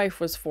 husband and wife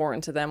was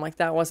foreign to them. Like,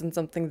 that wasn't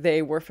something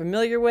they were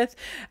familiar with,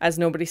 as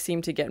nobody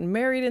seemed to get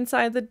married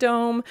inside the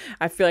dome.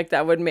 I feel like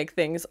that would make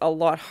things a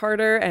lot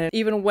harder. And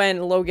even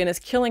when Logan is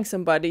killing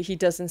somebody, he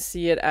doesn't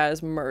see it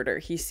as murder.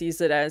 He sees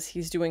it as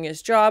he's doing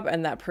his job,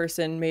 and that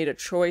person made a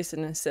choice,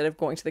 and instead of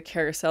going to the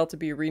carousel to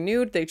be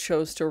renewed, they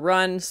chose to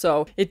run.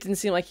 So it didn't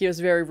seem like he was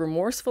very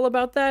remorseful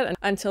about that, and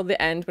until the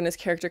end, when his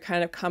character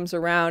kind of comes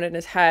around and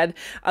has had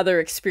other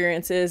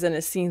experiences and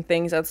has seen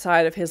things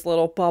outside of his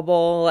little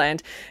bubble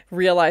and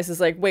realizes,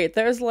 like, wait,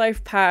 there's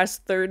life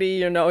past 30,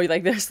 you know,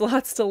 like, there's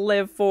lots to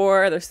live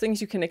for, there's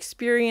things you can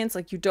experience,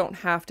 like, you don't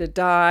have to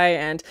die.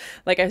 And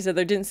like I said,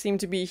 there didn't seem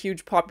to be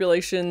huge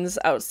populations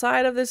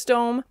outside of this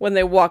dome. When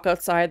they walk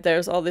outside,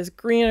 there's all this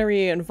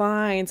greenery and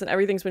vines, and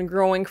everything's been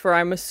growing for,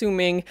 I'm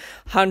assuming,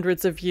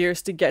 hundreds of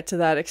years to get to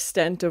that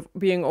extent of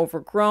being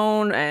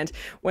overgrown. And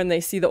when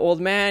they see the old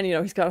man, you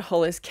know, he's got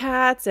all his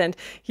cats, and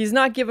he's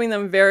not giving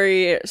them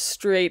very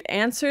straight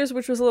answers,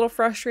 which was a little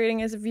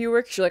frustrating as a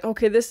viewer, because you're like,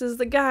 okay, this is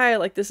the guy,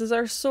 like, this is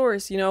our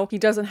source, you know, he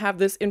doesn't have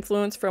this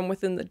influence from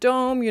within the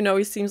dome, you know,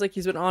 he seems like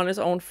he's been on his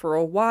own for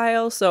a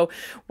while. So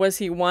was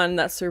he one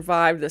that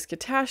survived this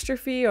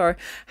catastrophe, or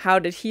how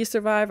did he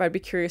survive? I'd be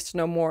curious to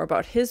know more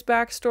about his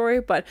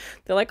backstory. But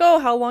they're like, oh,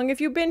 how long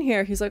have you been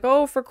here? He's like,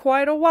 oh, for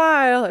quite a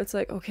while. It's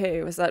like,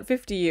 okay, was that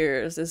 50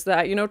 years? Is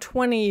that, you know,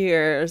 20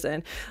 years?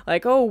 And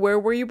like, oh, where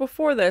were you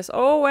before this?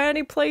 Oh,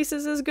 any place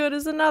is as good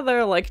as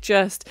another. Like,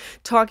 just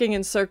talking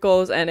in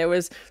circles. And it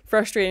was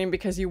frustrating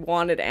because you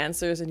wanted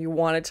answers and you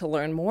wanted to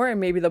learn more, and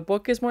maybe the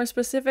book is more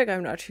specific,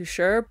 I'm not too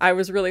sure. I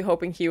was really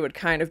hoping he would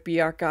kind of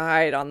be our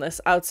guide on this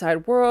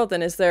outside world,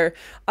 and is there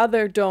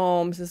other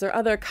domes, is there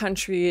other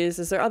countries,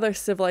 is there other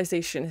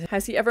civilizations,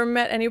 has he ever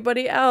met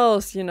anybody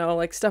else, you know,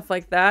 like stuff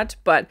like that.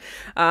 But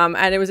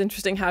and it was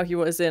interesting how he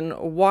was in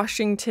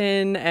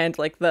Washington, and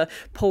like the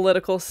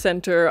political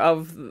center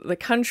of the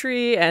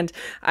country, and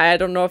I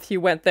don't know if he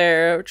went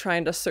there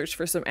trying to search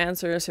for some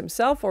answers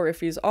himself, or if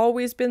he's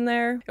always been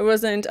there. It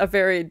wasn't a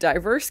very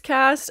diverse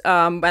cast,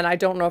 and I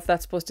don't know if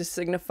that's supposed to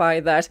signify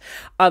that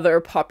other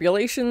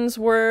populations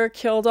were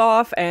killed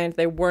off and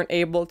they weren't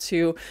able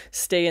to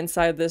stay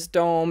inside this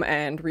dome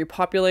and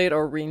repopulate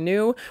or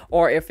renew,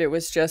 or if it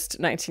was just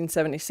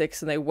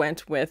 1976 and they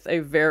went with a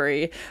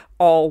very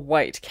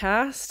all-white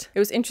cast. It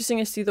was interesting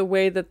to see the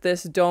way that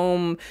this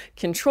dome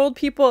controlled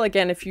people.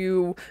 Again, if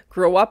you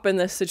grow up in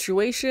this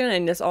situation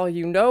and that's all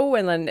you know,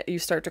 and then you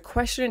start to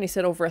question it, he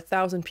said over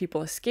 1,000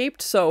 people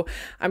escaped. So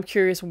I'm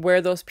curious where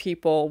those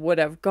people would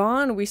have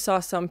gone. We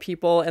saw some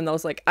people in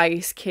those like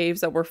ice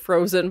caves that were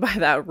frozen by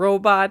that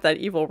robot, that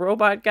evil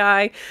robot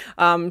guy.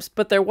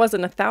 But there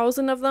wasn't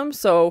 1,000 of them.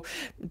 So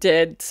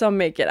did some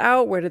make it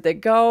out? Where did they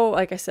go?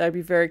 Like I said, I'd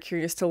be very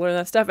curious to learn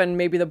that stuff, and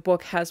maybe the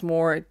book has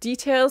more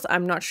details.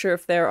 I'm not sure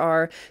if there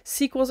are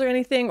sequels or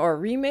anything, or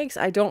remakes.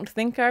 I don't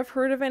think I've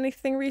heard of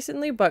anything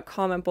recently, but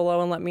comment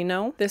below and let me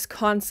know. This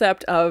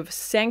concept of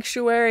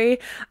sanctuary,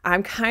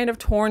 I'm kind of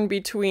torn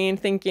between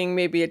thinking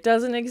maybe it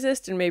doesn't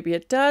exist and maybe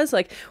it does.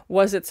 Like,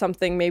 was it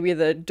something maybe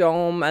the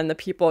dome and the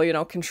people, you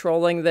know,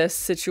 controlling this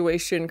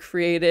situation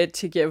created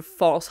to give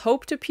false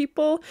hope to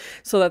people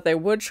so that they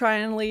would try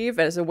and leave,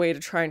 as a way to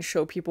try and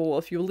show people, well,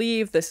 if you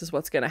leave, this is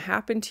what's going to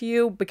happen to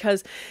you?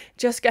 Because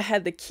Jessica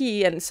had the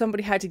key, and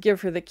somebody had to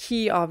give her the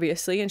key,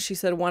 obviously, and she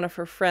said one of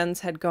her friends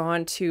had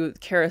gone to the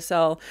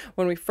carousel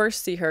when we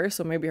first see her,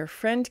 so maybe her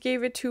friend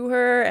gave it to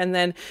her. And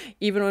then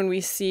even when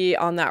we see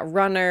on that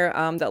runner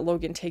that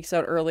Logan takes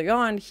out early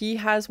on, he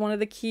has one of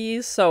the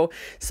keys, so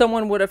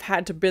someone would have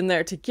had to been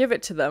there to give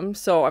it to them.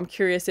 So I'm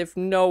curious if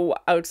no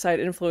outside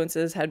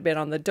influences had been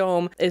on the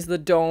dome, is the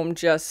dome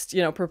just,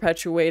 you know,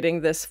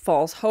 perpetuating this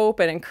false hope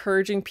and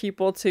encouraging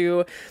people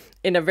to,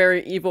 in a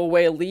very evil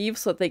way, leave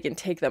so that they can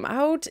take them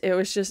out? It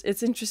was just,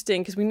 it's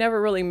interesting because we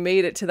never really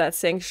made it to that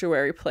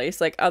sanctuary place,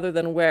 like other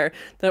than where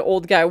the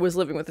old guy was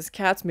living with his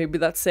cats. Maybe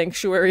that's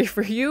sanctuary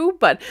for you,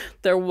 but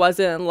there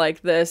wasn't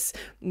like this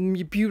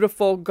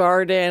beautiful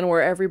garden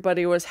where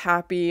everybody was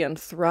happy and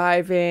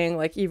thriving.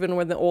 Like, even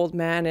when the old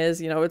man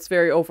is, you know, it's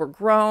very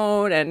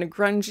overgrown and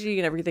grungy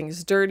and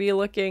everything's dirty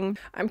looking.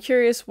 I'm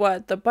curious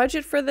what the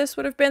budget for this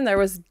would have been. There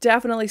was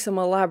definitely some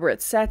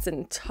elaborate sets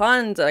and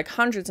tons, like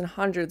hundreds and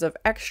hundreds of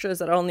extras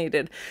that all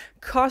needed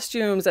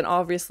costumes, and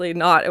obviously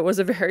not, it was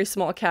a very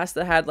small cast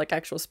that had like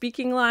actual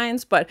speaking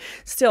lines, but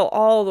still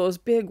all those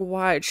big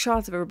wide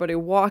shots of everybody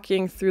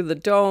walking through the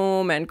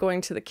dome and going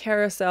to the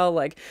carousel,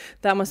 like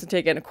that must have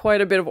taken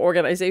quite a bit of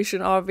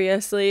organization,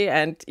 obviously,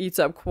 and eats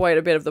up quite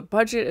a bit of the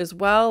budget as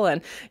well.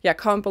 And yeah,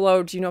 comment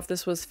below, do you know if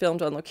this was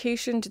filmed on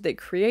location? Did they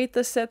create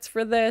the sets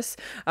for this?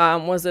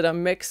 Was it a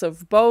mix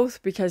of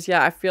both? Because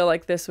yeah, I feel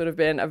like this would have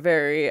been a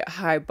very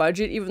high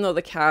budget, even though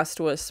the cast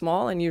was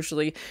small, and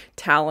usually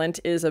talent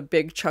is a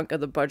big chunk of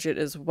the budget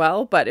as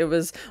well. But it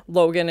was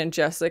Logan and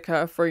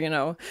Jessica for, you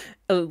know,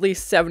 at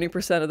least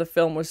 70% of the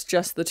film was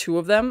just the two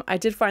of them. I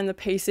did find the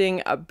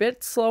pacing a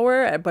bit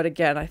slower, but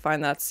again, I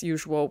find that's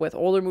usual with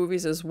older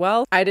movies as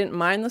well. I didn't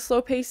mind the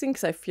slow pacing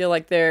because I feel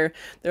like there's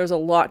a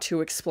lot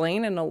to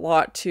explain and a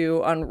lot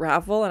to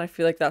unravel, and I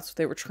feel like that's what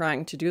they were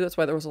trying to do. That's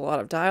why there was a lot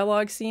of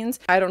dialogue scenes.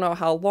 I don't know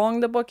how long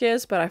the book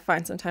is, but I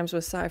find sometimes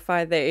with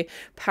sci-fi they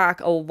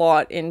pack a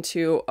lot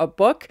into a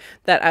book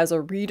that as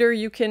a reader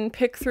you can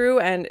pick through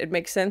and it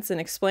makes sense and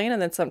explain,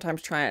 and then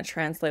sometimes try and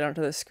translate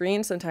onto the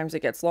screen. Sometimes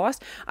it gets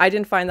lost. I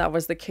didn't find that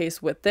was the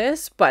case with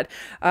this, but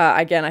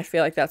again, I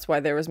feel like that's why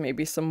there was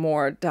maybe some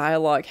more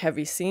dialogue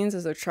heavy scenes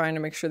as they're trying to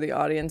make sure the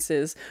audience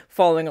is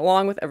following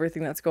along with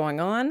everything that's going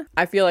on.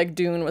 I feel like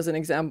Dune was an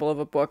example of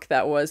a book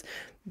that was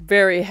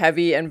very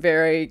heavy and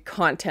very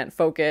content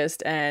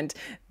focused, and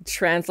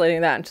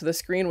translating that into the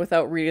screen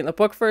without reading the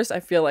book first,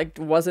 I feel like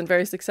wasn't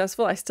very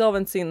successful. I still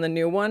haven't seen the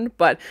new one,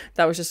 but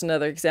that was just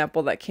another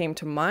example that came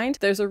to mind.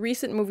 There's a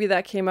recent movie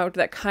that came out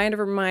that kind of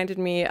reminded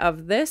me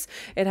of this.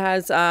 It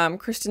has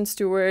Kristen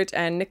Stewart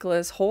and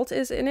Nicholas Hoult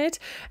is in it,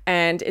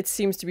 and it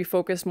seems to be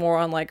focused more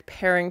on like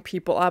pairing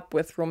people up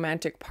with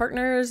romantic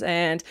partners,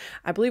 and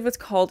I believe it's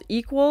called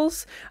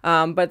Equals,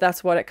 but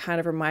that's what it kind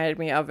of reminded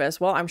me of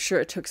as well. I'm sure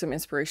it took some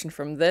inspiration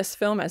from this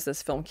film, as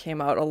this film came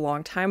out a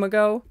long time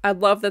ago. I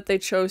love that they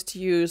chose to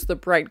use the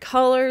bright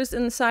colors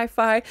in the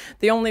sci-fi.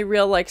 The only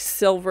real like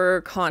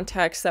silver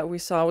context that we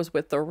saw was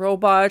with the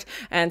robot,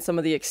 and some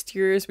of the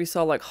exteriors we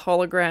saw like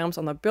holograms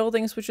on the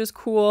buildings, which is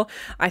cool.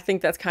 I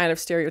think that's kind of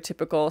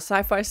stereotypical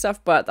sci-fi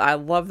stuff, but I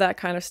love that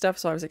kind of stuff,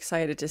 so I was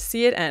excited to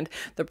see it. And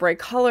the bright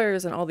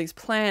colors and all these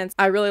plants,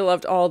 I really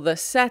loved all the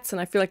sets, and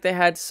I feel like they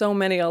had so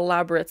many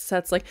elaborate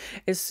sets. Like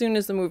as soon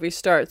as the movie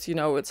starts, you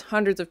know, it's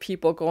hundreds of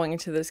people going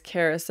into this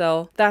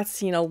carousel. That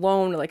scene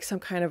alone, like some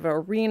kind of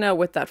arena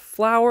with that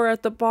flower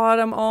at the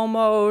bottom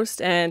almost.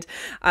 And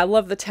I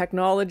love the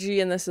technology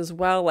in this as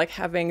well, like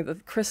having the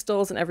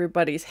crystals in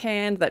everybody's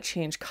hand that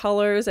change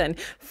colors and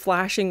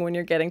flashing when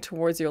you're getting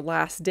towards your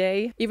last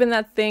day. Even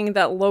that thing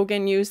that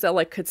Logan used that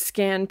like could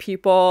scan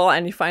people,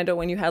 and you find out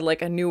when you had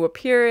like a new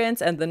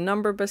appearance and the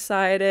number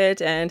beside it,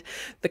 and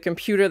the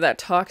computer that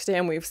talks to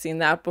him. We've seen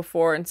that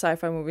before in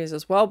sci-fi movies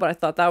as well, but I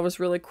thought that was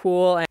really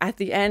cool. And at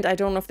the end, I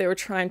don't know if they were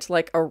trying to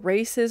like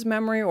erase his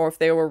memory or if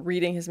they were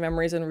reading his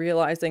memories and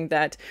realizing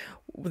that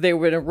they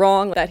were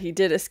wrong, that he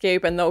did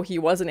escape, and though he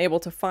wasn't able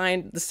to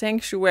find the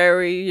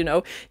sanctuary, you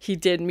know, he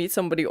did meet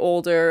somebody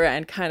older,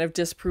 and kind of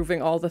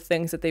disproving all the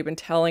things that they've been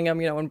telling him,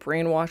 you know, and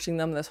brainwashing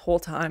them this whole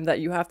time, that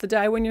you have to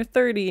die when you're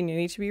 30 and you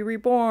need to be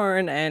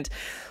reborn. And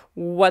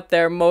what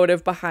their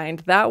motive behind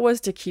that was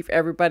to keep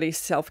everybody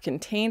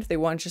self-contained. They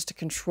wanted just to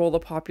control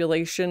the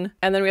population.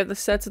 And then we have the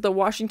sets of the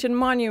Washington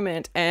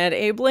Monument and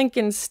Abe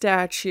Lincoln's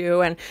statue,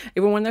 and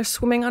even when they're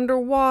swimming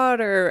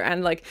underwater,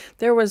 and like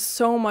there was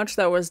so much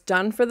that was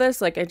done for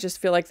this. Like I just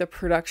feel like the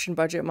production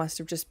budget must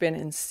have just been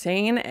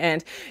insane.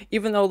 And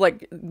even though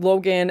like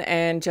Logan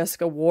and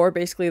Jessica wore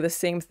basically the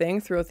same thing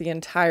throughout the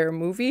entire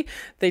movie,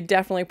 they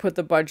definitely put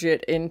the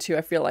budget into,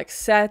 I feel like,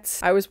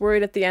 sets. I was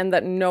worried at the end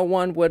that no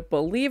one would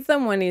believe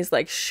them when he's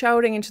like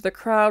shouting into the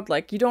crowd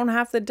like, you don't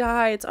have to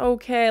die, it's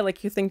okay.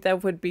 Like you think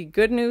that would be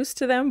good news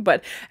to them,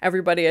 but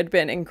everybody had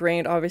been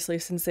ingrained obviously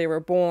since they were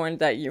born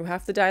that you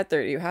have to die at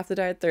 30, you have to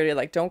die at 30,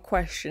 like don't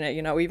question it,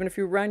 you know, even if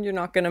you run you're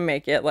not gonna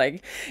make it.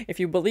 Like if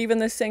you believe in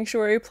this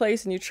sanctuary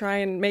place and you try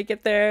and make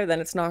it there,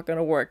 then it's not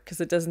gonna work because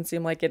it doesn't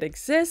seem like it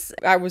exists.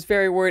 I was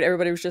very worried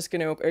everybody was just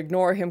gonna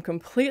ignore him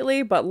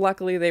completely, but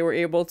luckily they were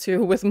able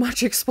to, with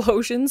much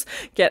explosions,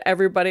 get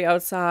everybody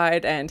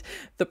outside, and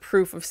the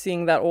proof of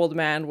seeing that old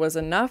man was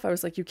enough. I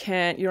was like, you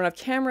don't have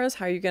cameras,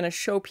 how are you going to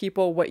show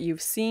people what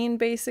you've seen,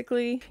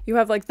 basically? You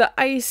have like the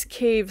ice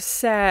cave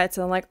sets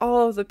and like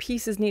all of the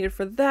pieces needed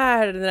for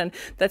that, and then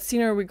that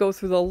scene where we go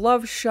through the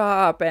love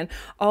shop and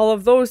all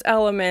of those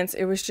elements.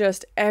 It was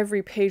just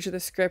every page of the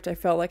script I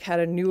felt like had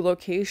a new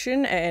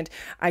location, and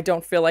I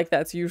don't feel like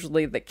that's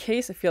usually the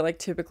case. I feel like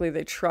typically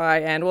they try,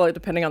 and well,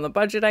 depending on the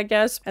budget, I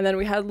guess. And then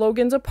we had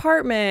Logan's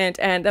apartment,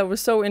 and that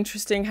was so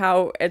interesting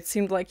how it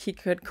seemed like he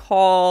could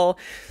call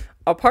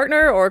a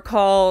partner or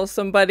call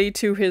somebody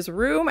to his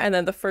room, and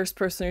then the first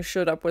person who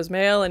showed up was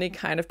male, and he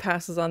kind of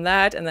passes on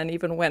that. And then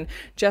even when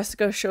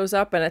Jessica shows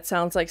up and it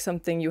sounds like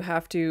something you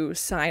have to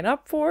sign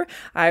up for,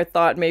 I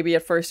thought maybe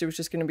at first it was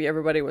just going to be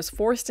everybody was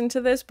forced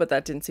into this, but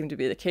that didn't seem to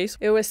be the case.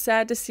 It was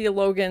sad to see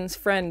Logan's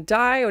friend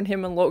die when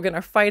him and Logan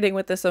are fighting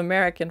with this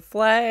American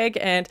flag,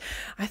 and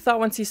I thought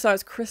once he saw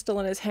his crystal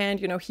in his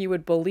hand, you know, he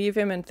would believe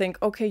him and think,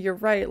 okay, you're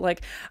right,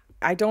 like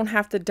I don't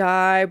have to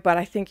die. But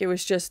I think it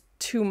was just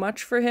too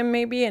much for him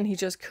maybe, and he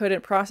just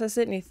couldn't process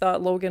it, and he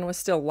thought Logan was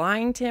still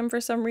lying to him for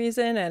some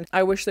reason. And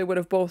I wish they would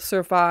have both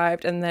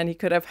survived, and then he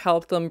could have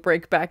helped them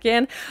break back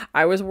in.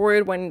 I was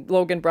worried when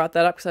Logan brought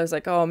that up, because I was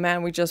like, oh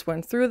man, we just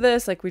went through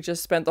this, like we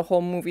just spent the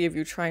whole movie of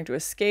you trying to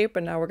escape,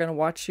 and now we're gonna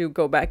watch you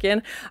go back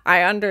in.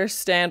 I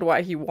understand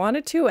why he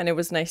wanted to, and it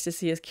was nice to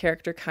see his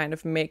character kind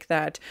of make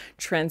that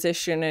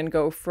transition and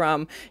go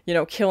from, you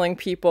know, killing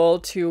people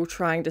to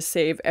trying to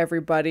save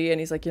everybody. And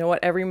he's like, you know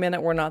what, every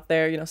minute we're not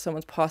there, you know,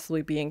 someone's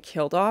possibly being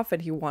killed off,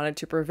 and he wanted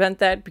to prevent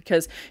that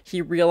because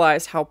he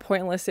realized how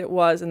pointless it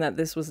was and that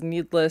this was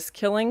needless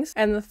killings.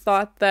 And the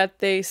thought that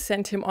they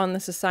sent him on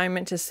this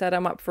assignment to set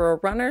him up for a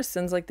runner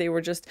sounds like they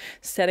were just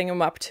setting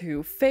him up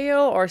to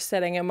fail or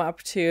setting him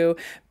up to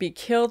be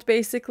killed,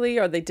 basically,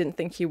 or they didn't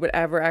think he would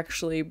ever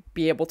actually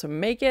be able to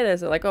make it,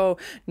 as like, oh,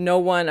 no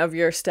one of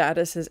your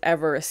status has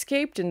ever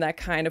escaped, and that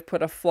kind of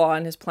put a flaw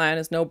in his plan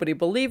as nobody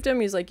believed him.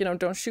 He's like, you know,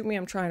 don't shoot me,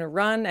 I'm trying to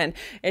run. And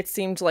it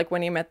seemed like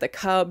when he met the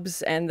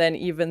Cubs and then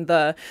even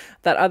that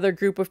other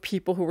group of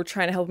people who were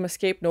trying to help him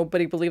escape,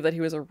 nobody believed that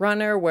he was a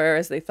runner,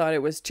 whereas they thought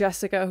it was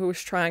Jessica who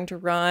was trying to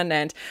run,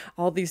 and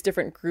all these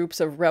different groups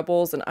of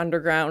rebels and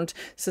underground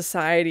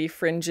society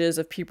fringes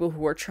of people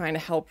who were trying to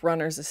help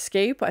runners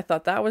escape. I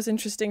thought that was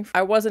interesting.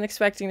 I wasn't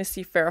expecting to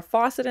see Farrah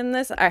Fawcett in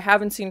this. I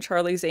haven't seen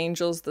Charlie's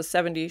Angels, the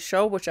 70s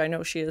show, which I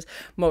know she is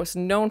most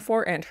known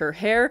for, and her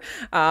hair.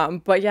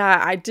 But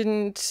yeah, I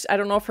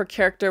don't know if her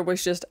character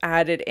was just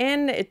added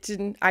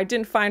in. I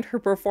didn't find her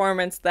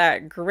performance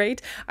that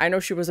great. I know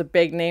she was a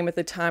big name at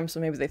the time, so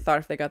maybe they thought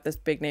if they got this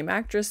big name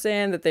actress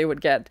in that they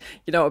would get,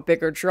 you know, a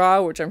bigger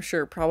draw, which I'm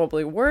sure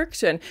probably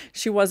worked. And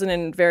she wasn't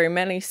in very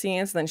many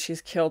scenes. Then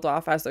she's killed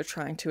off as they're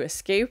trying to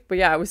escape. But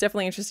yeah, it was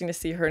definitely interesting to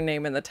see her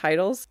name in the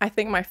titles. I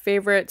think my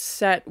favorite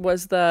set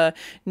was the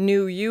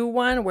New You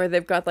one, where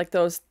they've got like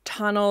those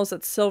tunnels,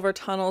 that silver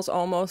tunnels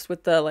almost,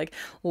 with the like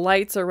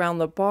lights around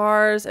the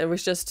bars. It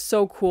was just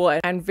so cool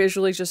and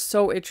visually just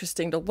so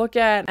interesting to look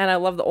at. And I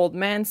love the old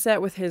man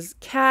set with his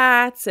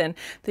cats, and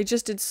they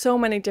just did so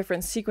many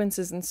different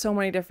sequences and so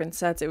many different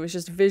sets. It was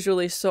just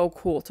visually so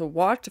cool to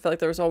watch. I felt like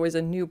there was always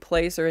a new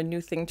place or a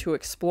new thing to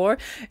explore,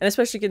 and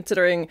especially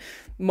considering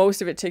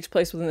most of it takes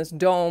place within this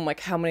dome,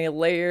 like how many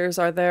layers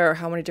are there, or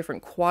how many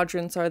different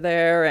quadrants are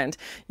there, and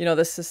you know,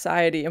 the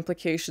society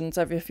implications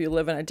of if you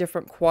live in a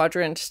different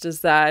quadrant,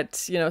 does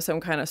that, you know, some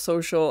kind of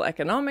social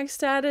economic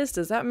status,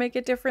 does that make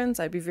a difference?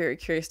 I'd be very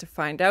curious to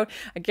find out.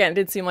 Again, it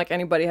didn't seem like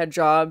anybody had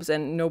jobs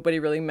and nobody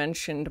really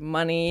mentioned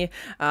money.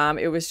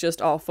 It was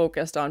just all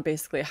focused on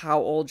basically how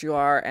old you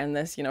are and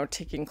this, you know,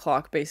 ticking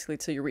clock basically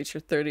till you reach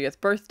your 30th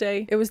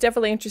birthday. It was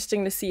definitely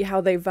interesting to see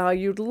how they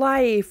valued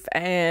life,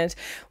 and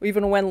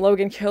even when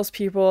Logan kills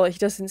people, he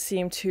doesn't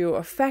seem to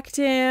affect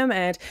him.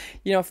 And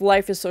you know, if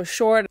life is so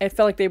short, it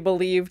felt like they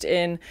believed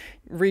in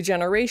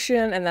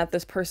regeneration and that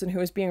this person who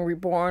was being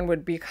reborn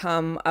would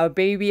become a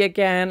baby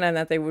again and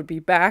that they would be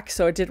back.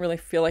 So it didn't really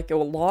feel like a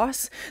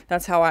loss.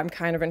 That's how I'm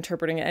kind of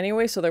interpreting it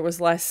anyway. So there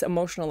was less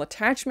emotional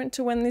attachment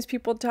to when these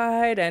people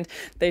died, and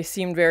they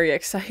seemed very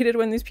excited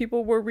when these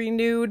people were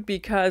renewed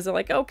because they're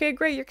like, okay,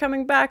 great, you're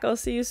coming back, I'll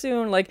see you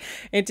soon. Like,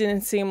 it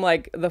didn't seem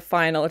like the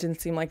final, it didn't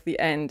seem like the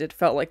end. It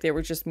felt like they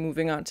were just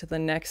moving on to the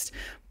next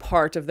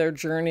part of their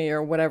journey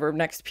or whatever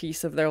next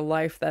piece of their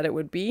life that it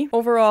would be.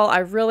 Overall, I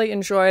really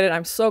enjoyed it.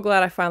 I'm so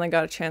glad I finally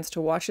got a chance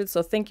to watch it.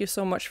 So thank you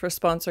so much for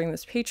sponsoring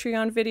this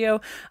Patreon video.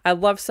 I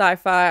love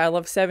sci-fi. I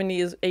love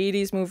 70s,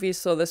 80s movies,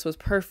 so this was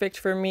perfect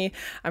for me.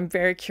 I'm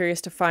very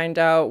curious to find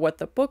out what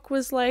the book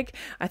was like.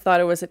 I thought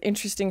it was an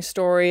interesting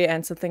story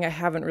and something I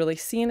haven't really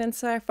seen in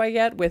sci-fi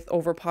yet, with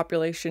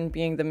overpopulation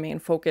being the main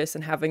focus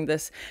and having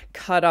this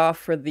cutoff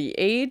for the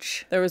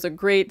age. There was a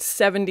great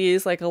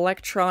 70s like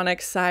electronic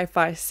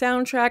sci-fi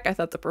soundtrack. I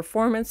thought the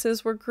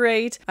performances were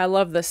great. I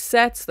love the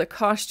sets, the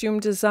costume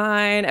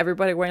design,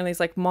 everybody wearing these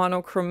like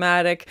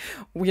monochromatic,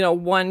 you know,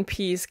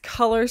 one-piece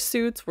color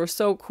suits were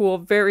so cool,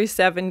 very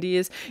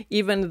 70s.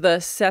 Even the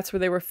sets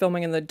where they were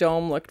filming in the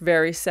dome looked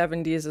very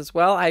 70s as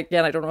well.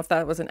 Again, I don't know if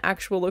that was an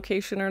actual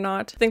location or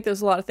not. I think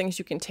there's a lot of things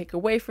you can take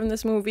away from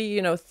this movie,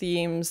 you know,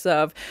 themes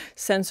of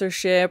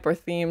censorship or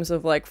themes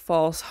of like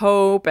false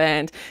hope,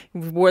 and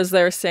was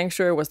there a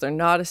sanctuary, was there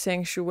not a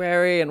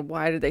sanctuary, and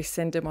why did they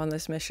send him on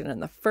this mission in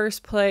the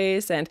first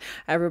place, and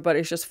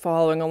everybody's just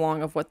following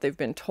along of what they've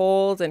been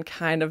told, and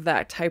kind of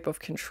that type of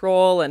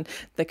control, and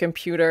the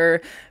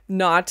computer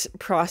not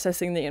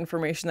processing the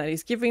information that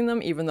he's giving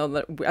them, even though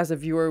that as a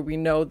viewer we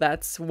know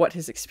that's what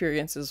his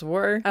experiences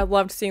were. I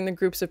loved seeing the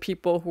groups of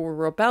people who were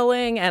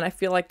rebelling, and I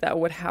feel like that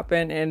would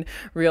happen in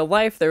real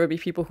life. There would be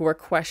people who are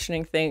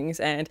questioning things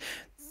and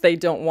they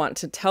don't want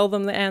to tell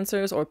them the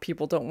answers, or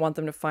people don't want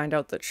them to find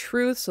out the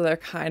truth, so they're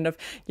kind of,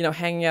 you know,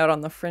 hanging out on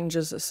the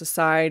fringes of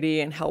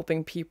society and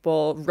helping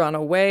people run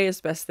away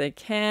as best they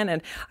can.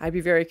 And I'd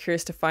be very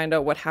curious to find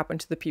out what happened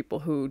to the people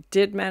who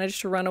did manage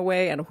to run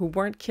away and who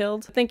weren't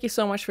killed. Thank you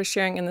so much for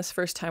sharing in this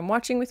first time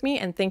watching with me,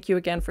 and thank you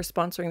again for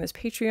sponsoring this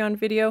Patreon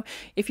video.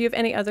 If you have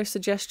any other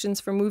suggestions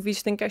for movies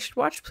you think I should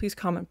watch, please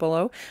comment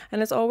below.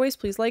 And as always,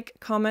 please like,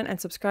 comment, and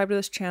subscribe to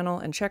this channel,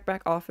 and check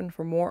back often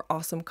for more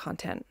awesome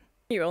content.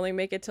 You only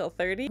make it till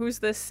 30. Who's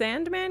the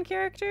Sandman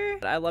character?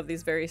 I love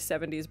these very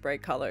 70s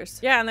bright colors.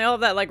 Yeah, and they all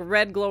have that like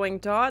red glowing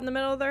dot in the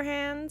middle of their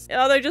hands.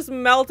 Oh, they just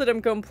melted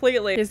him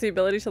completely. He has the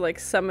ability to like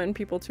summon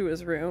people to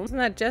his room. Isn't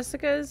that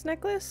Jessica's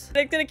necklace?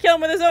 They're gonna kill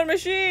him with his own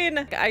machine.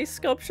 Like, ice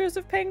sculptures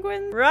of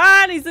penguins.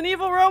 Run! He's an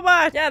evil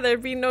robot. Yeah,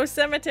 there'd be no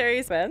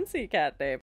cemeteries. Fancy cat name.